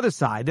there's the other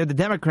side. They're the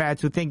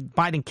Democrats who think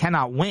Biden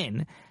cannot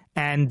win,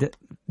 and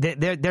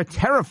they're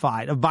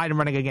terrified of Biden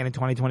running again in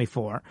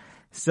 2024.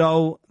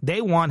 So they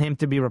want him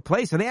to be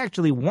replaced. So they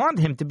actually want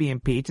him to be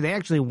impeached. They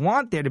actually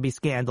want there to be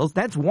scandals.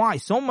 That's why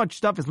so much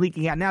stuff is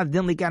leaking out now that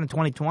didn't leak out in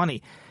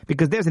 2020,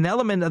 because there's an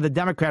element of the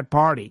Democrat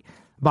Party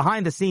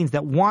behind the scenes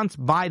that wants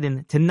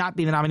Biden to not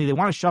be the nominee. They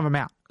want to shove him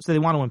out. So they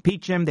want to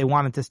impeach him. They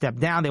want him to step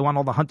down. They want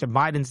all the Hunter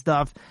Biden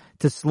stuff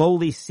to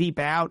slowly seep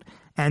out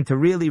and to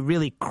really,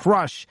 really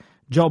crush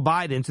Joe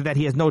Biden so that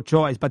he has no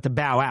choice but to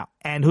bow out.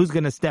 And who's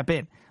going to step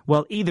in?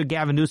 Well, either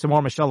Gavin Newsom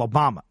or Michelle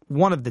Obama,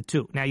 one of the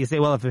two. Now you say,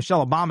 well, if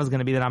Michelle Obama is going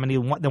to be the nominee,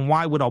 then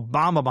why would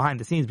Obama behind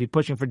the scenes be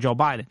pushing for Joe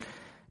Biden?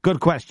 Good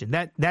question.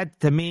 That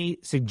to me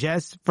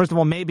suggests, first of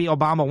all, maybe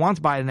Obama wants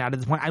Biden out at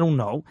this point. I don't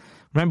know.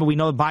 Remember, we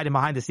know that Biden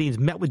behind the scenes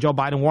met with Joe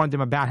Biden, warned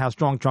him about how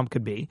strong Trump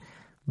could be.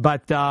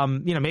 But,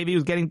 maybe he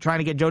was trying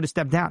to get Joe to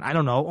step down. I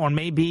don't know. Or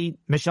maybe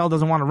Michelle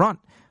doesn't want to run.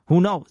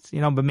 Who knows?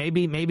 But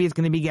maybe it's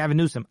going to be Gavin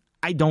Newsom.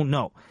 I don't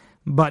know.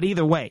 But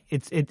either way,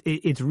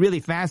 it's really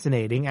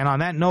fascinating. And on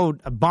that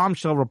note, a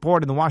bombshell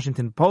report in the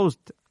Washington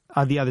Post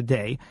the other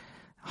day,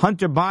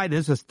 Hunter Biden,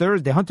 this was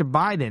Thursday, Hunter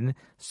Biden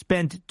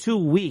spent 2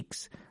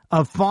 weeks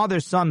of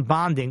father-son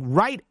bonding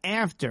right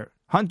after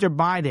Hunter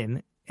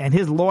Biden and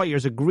his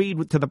lawyers agreed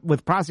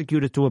with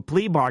prosecutors to a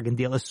plea bargain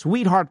deal, a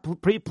sweetheart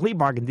plea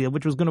bargain deal,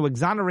 which was going to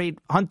exonerate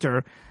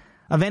Hunter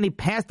of any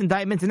past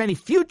indictments and any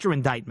future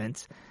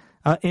indictments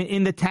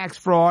in the tax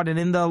fraud and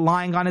in the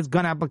lying on his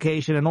gun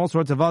application and all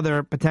sorts of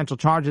other potential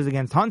charges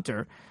against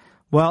Hunter.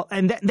 Well,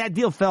 and that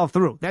deal fell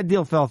through. That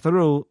deal fell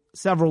through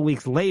several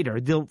weeks later.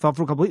 The deal fell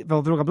through a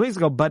couple weeks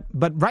ago. But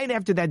right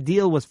after that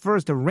deal was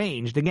first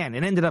arranged, again,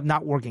 it ended up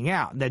not working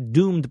out, that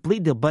doomed plea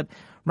deal. But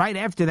right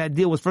after that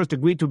deal was first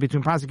agreed to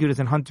between prosecutors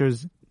and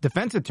Hunter's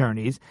defense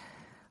attorneys,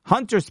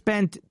 Hunter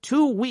spent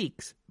 2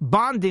 weeks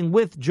bonding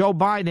with Joe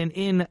Biden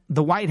in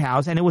the White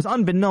House, and it was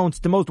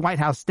unbeknownst to most White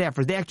House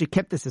staffers. They actually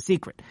kept this a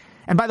secret.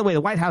 And by the way,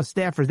 the White House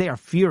staffers, they are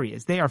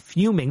furious. They are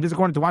fuming. This is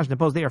according to Washington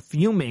Post. They are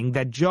fuming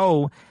that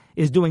Joe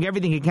is doing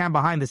everything he can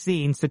behind the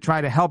scenes to try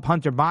to help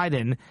Hunter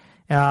Biden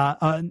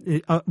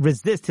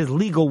resist his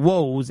legal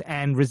woes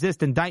and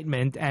resist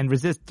indictment and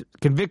resist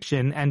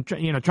conviction and,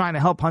 trying to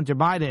help Hunter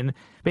Biden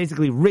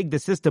basically rig the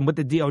system with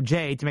the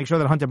DOJ to make sure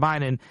that Hunter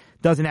Biden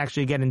doesn't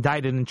actually get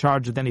indicted and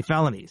charged with any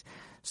felonies.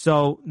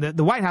 So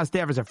the White House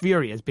staffers are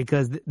furious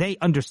because they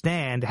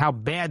understand how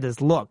bad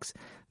this looks,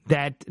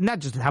 that not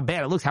just how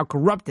bad it looks, how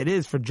corrupt it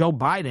is for Joe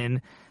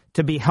Biden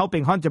to be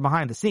helping Hunter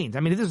behind the scenes. I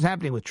mean, if this was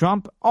happening with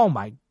Trump, oh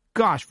my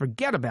gosh,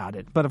 forget about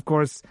it. But of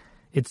course,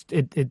 it's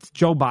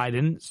Joe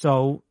Biden,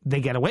 so they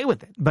get away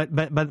with it. But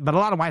a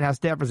lot of White House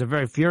staffers are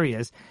very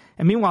furious.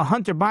 And meanwhile,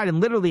 Hunter Biden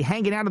literally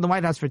hanging out in the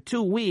White House for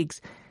 2 weeks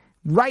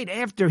right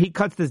after he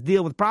cuts this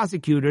deal with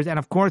prosecutors. And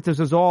of course, this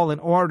was all in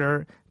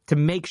order to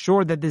make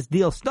sure that this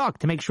deal stuck,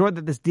 to make sure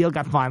that this deal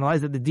got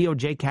finalized, that the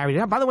DOJ carried it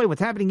out. By the way,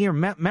 what's happening here,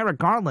 Merrick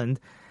Garland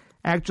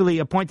actually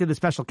appointed the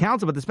special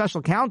counsel, but the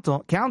special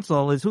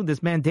counsel is who?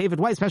 This man, David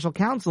White. Special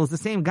counsel is the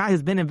same guy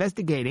who's been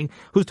investigating,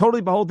 who's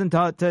totally beholden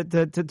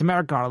to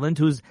Merrick Garland,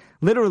 who's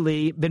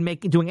literally been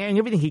doing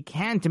everything he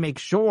can to make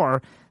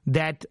sure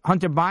that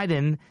Hunter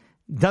Biden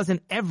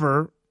doesn't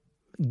ever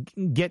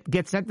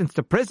get sentenced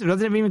to prison,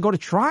 doesn't even go to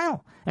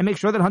trial, and make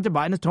sure that Hunter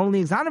Biden is totally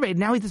exonerated.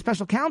 Now he's the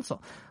special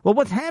counsel. Well,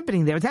 what's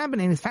happening there? What's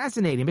happening is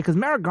fascinating because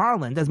Merrick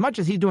Garland, as much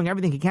as he's doing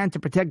everything he can to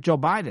protect Joe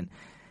Biden,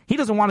 He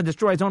doesn't want to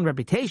destroy his own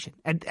reputation.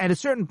 At a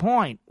certain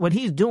point, what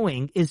he's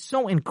doing is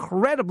so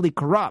incredibly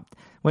corrupt,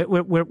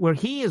 where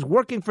he is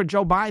working for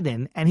Joe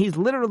Biden, and he's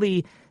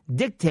literally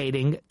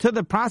dictating to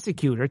the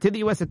prosecutor, to the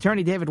U.S.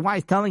 Attorney David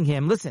Weiss, telling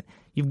him, listen,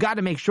 you've got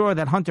to make sure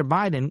that Hunter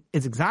Biden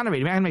is exonerated.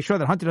 You've got to make sure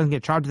that Hunter doesn't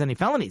get charged with any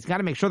felonies. You've got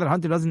to make sure that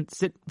Hunter doesn't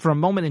sit for a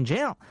moment in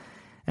jail.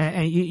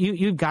 And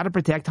you've got to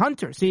protect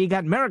Hunter. So you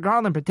got Merrick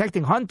Garland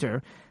protecting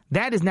Hunter.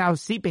 That is now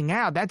seeping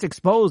out. That's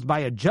exposed by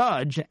a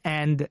judge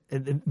and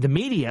the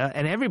media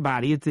and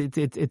everybody. It's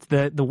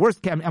the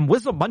worst and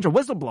bunch of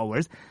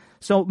whistleblowers.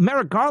 So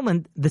Merrick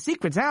Garland, the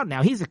secret's out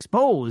now. He's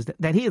exposed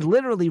that he is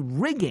literally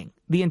rigging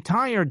the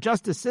entire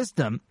justice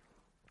system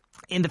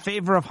in the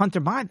favor of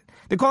Hunter Biden.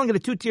 They're calling it a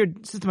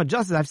two-tiered system of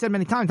justice. I've said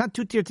many times, not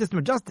two-tiered system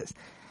of justice.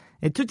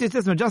 A two-tiered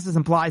system of justice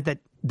implies that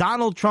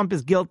Donald Trump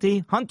is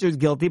guilty, Hunter's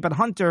guilty, but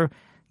Hunter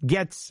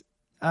gets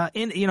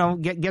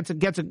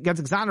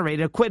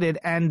exonerated, acquitted,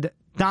 and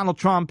Donald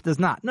Trump does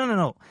not.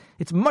 No.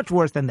 It's much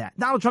worse than that.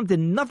 Donald Trump did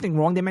nothing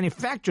wrong. They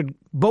manufactured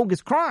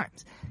bogus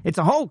crimes. It's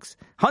a hoax.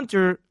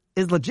 Hunter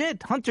is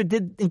legit. Hunter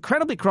did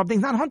incredibly corrupt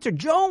things. Not Hunter,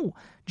 Joe.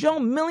 Joe,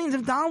 millions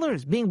of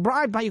dollars being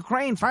bribed by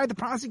Ukraine, fired the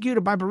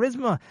prosecutor by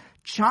Burisma,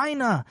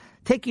 China,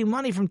 taking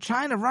money from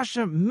China,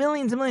 Russia,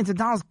 millions and millions of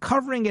dollars,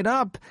 covering it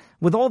up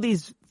with all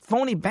these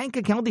phony bank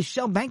accounts, all these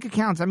shell bank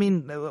accounts. I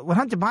mean,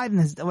 what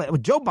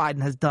Joe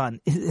Biden has done,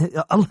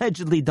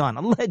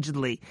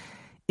 allegedly,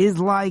 is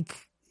like,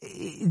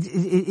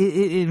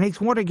 it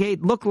makes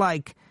Watergate look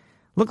like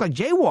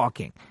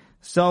jaywalking.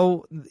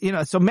 So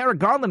Merrick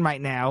Garland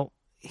right now,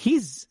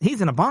 he's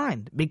in a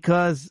bind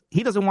because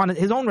he doesn't want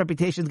his own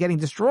reputation getting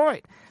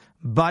destroyed.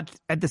 But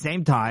at the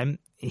same time,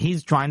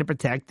 he's trying to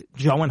protect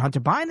Joe and Hunter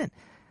Biden.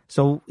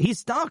 So he's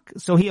stuck.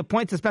 So he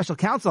appoints a special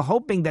counsel,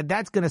 hoping that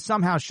that's going to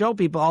somehow show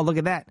people, oh, look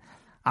at that.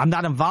 I'm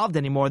not involved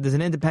anymore. There's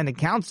an independent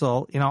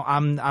counsel.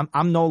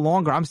 I'm no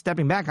longer, I'm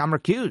stepping back. I'm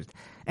recused.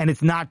 And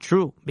it's not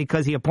true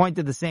because he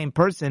appointed the same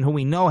person who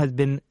we know has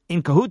been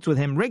in cahoots with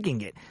him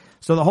rigging it.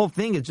 So the whole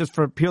thing is just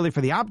purely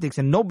for the optics,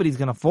 and nobody's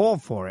going to fall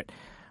for it.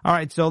 All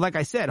right. So like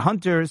I said,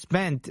 Hunter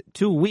spent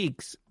 2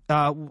 weeks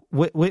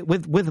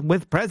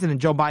with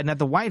President Joe Biden at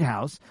the White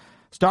House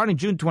starting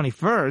June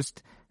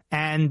 21st.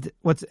 And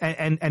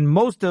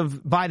most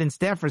of Biden's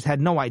staffers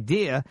had no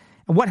idea.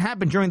 And what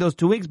happened during those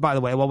 2 weeks, by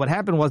the way? Well, what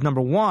happened was, number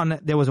one,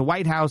 there was a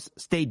White House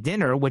state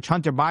dinner, which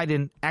Hunter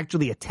Biden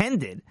actually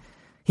attended.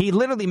 He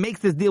literally makes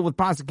this deal with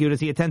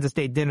prosecutors. He attends a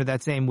state dinner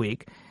that same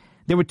week.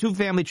 There were 2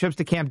 family trips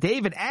to Camp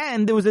David,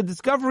 and there was a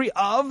discovery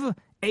of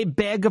a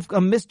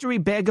mystery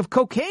bag of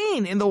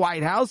cocaine in the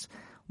White House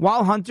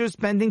while Hunter's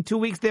spending 2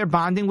 weeks there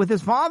bonding with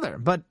his father.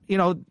 But,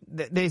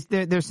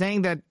 they're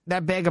saying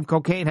that bag of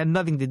cocaine had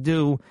nothing to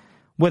do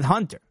with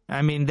Hunter.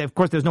 I mean, of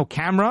course, there's no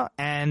camera,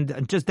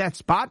 and just that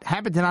spot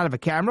happened to not have a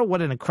camera.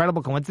 What an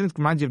incredible coincidence.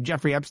 Reminds you of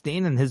Jeffrey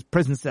Epstein and his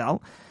prison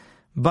cell.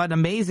 But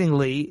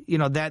amazingly,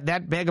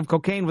 that bag of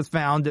cocaine was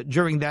found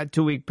during that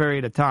 2-week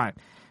period of time.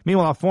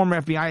 Meanwhile, a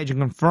former FBI agent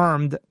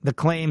confirmed the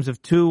claims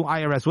of 2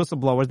 IRS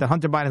whistleblowers that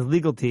Hunter Biden's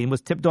legal team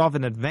was tipped off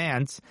in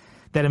advance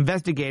that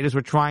investigators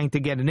were trying to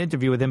get an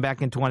interview with him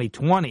back in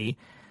 2020.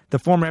 The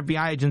former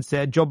FBI agent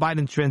said Joe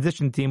Biden's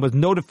transition team was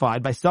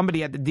notified by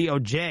somebody at the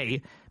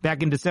DOJ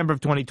back in December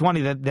of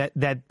 2020 that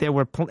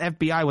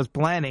FBI was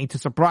planning to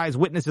surprise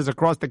witnesses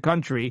across the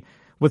country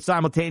with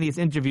simultaneous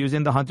interviews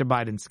in the Hunter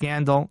Biden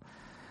scandal.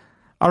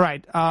 All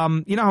right.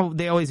 You know how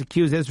they always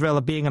accuse Israel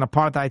of being an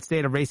apartheid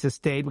state, a racist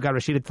state? We got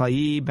Rashida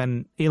Tlaib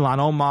and Ilhan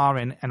Omar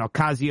and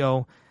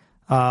Ocasio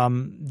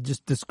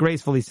just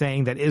disgracefully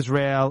saying that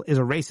Israel is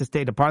a racist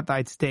state,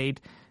 apartheid state,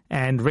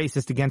 and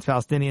racist against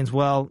Palestinians.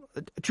 Well,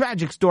 a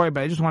tragic story,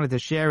 but I just wanted to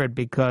share it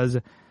because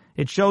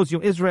it shows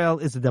you Israel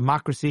is a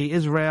democracy.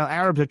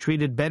 Arabs are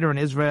treated better in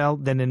Israel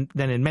than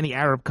in many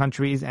Arab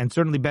countries, and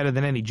certainly better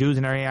than any Jews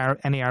in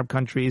any Arab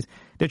countries.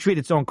 They're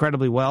treated so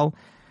incredibly well.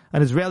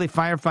 An Israeli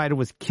firefighter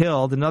was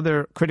killed,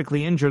 another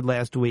critically injured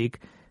last week.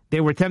 They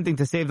were attempting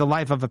to save the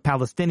life of a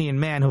Palestinian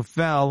man who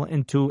fell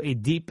into a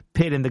deep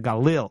pit in the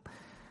Galil.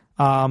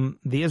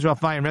 The Israel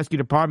Fire and Rescue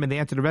Department, they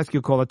answered a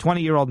rescue call. A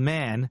 20-year-old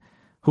man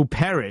who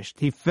perished.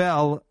 He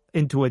fell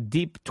into a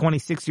deep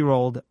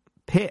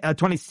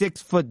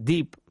 26-foot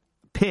deep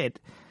pit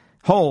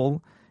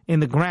hole in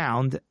the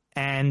ground.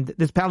 And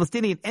this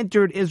Palestinian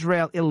entered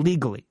Israel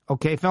illegally.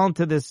 Okay, fell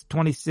into this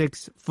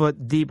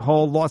 26-foot deep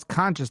hole, lost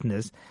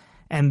consciousness.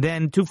 And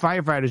then 2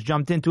 firefighters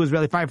jumped in, 2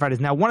 Israeli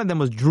firefighters. Now, one of them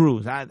was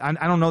Druze. I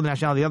don't know the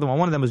nationality of the other one.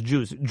 One of them was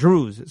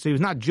Druze. So he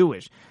was not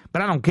Jewish.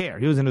 But I don't care.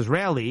 He was an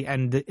Israeli.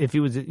 And if he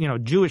was,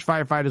 Jewish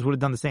firefighters would have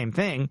done the same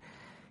thing.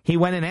 He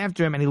went in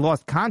after him and he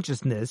lost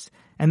consciousness.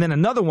 And then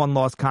another one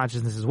lost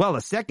consciousness as well,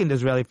 a second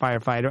Israeli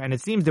firefighter. And it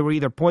seems there were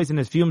either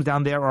poisonous fumes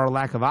down there or a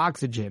lack of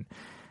oxygen.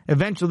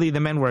 Eventually, the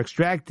men were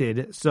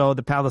extracted. So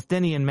the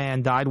Palestinian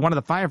man died. One of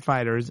the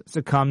firefighters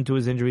succumbed to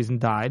his injuries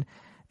and died.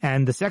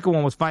 And the second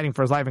one was fighting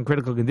for his life in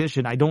critical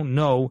condition. I don't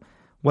know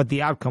what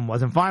the outcome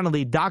was. And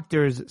finally,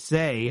 doctors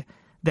say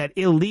that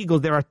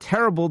there are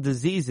terrible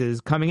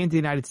diseases coming into the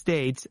United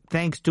States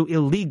thanks to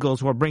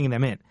illegals who are bringing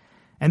them in.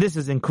 And this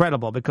is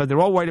incredible because they're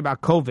all worried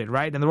about COVID,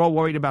 right? And they're all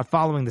worried about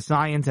following the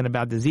science and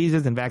about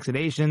diseases and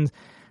vaccinations.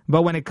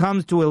 But when it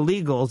comes to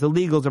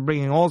illegals are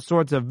bringing all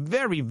sorts of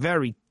very,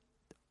 very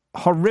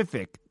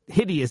horrific,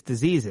 hideous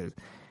diseases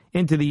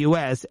into the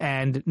U.S.,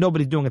 and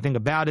nobody's doing a thing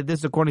about it. This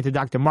is according to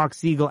Dr. Mark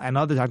Siegel and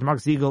others. Dr. Mark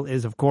Siegel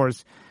is, of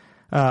course,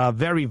 a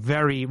very,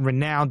 very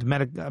renowned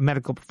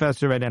medical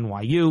professor at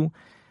NYU.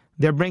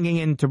 They're bringing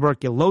in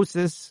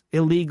tuberculosis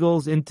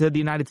illegals into the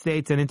United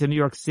States and into New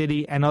York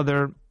City and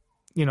other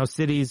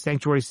cities,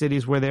 sanctuary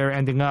cities where they're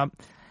ending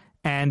up.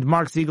 And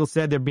Mark Siegel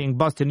said they're being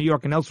bused in New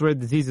York and elsewhere.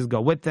 Diseases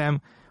go with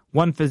them.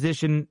 One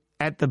physician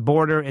at the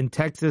border in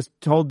Texas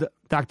told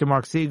Dr.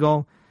 Mark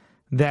Siegel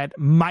that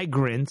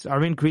migrants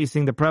are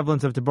increasing the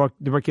prevalence of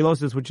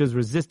tuberculosis, which is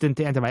resistant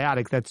to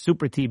antibiotics. That's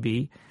super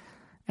TB.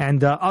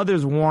 And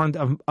others warned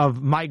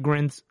of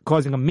migrants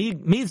causing a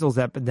measles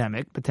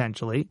epidemic,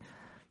 potentially.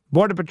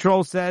 Border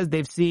Patrol says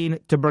they've seen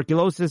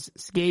tuberculosis,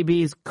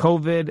 scabies,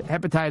 COVID,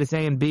 hepatitis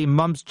A and B,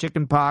 mumps,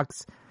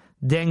 chickenpox,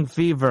 dengue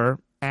fever,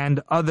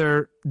 and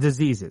other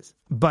diseases.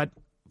 But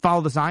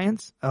follow the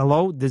science.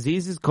 Hello,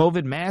 diseases,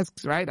 COVID,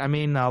 masks, right? I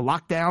mean,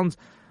 lockdowns,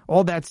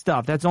 all that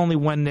stuff. That's only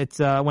when it's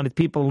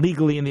people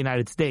legally in the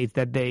United States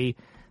that they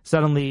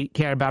suddenly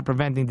care about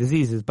preventing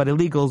diseases. But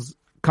illegals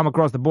come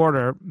across the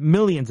border,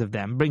 millions of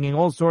them, bringing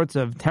all sorts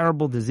of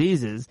terrible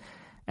diseases,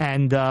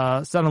 and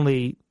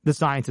suddenly the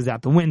science is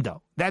out the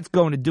window. That's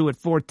going to do it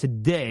for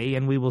today,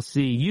 and we will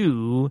see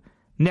you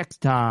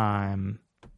next time.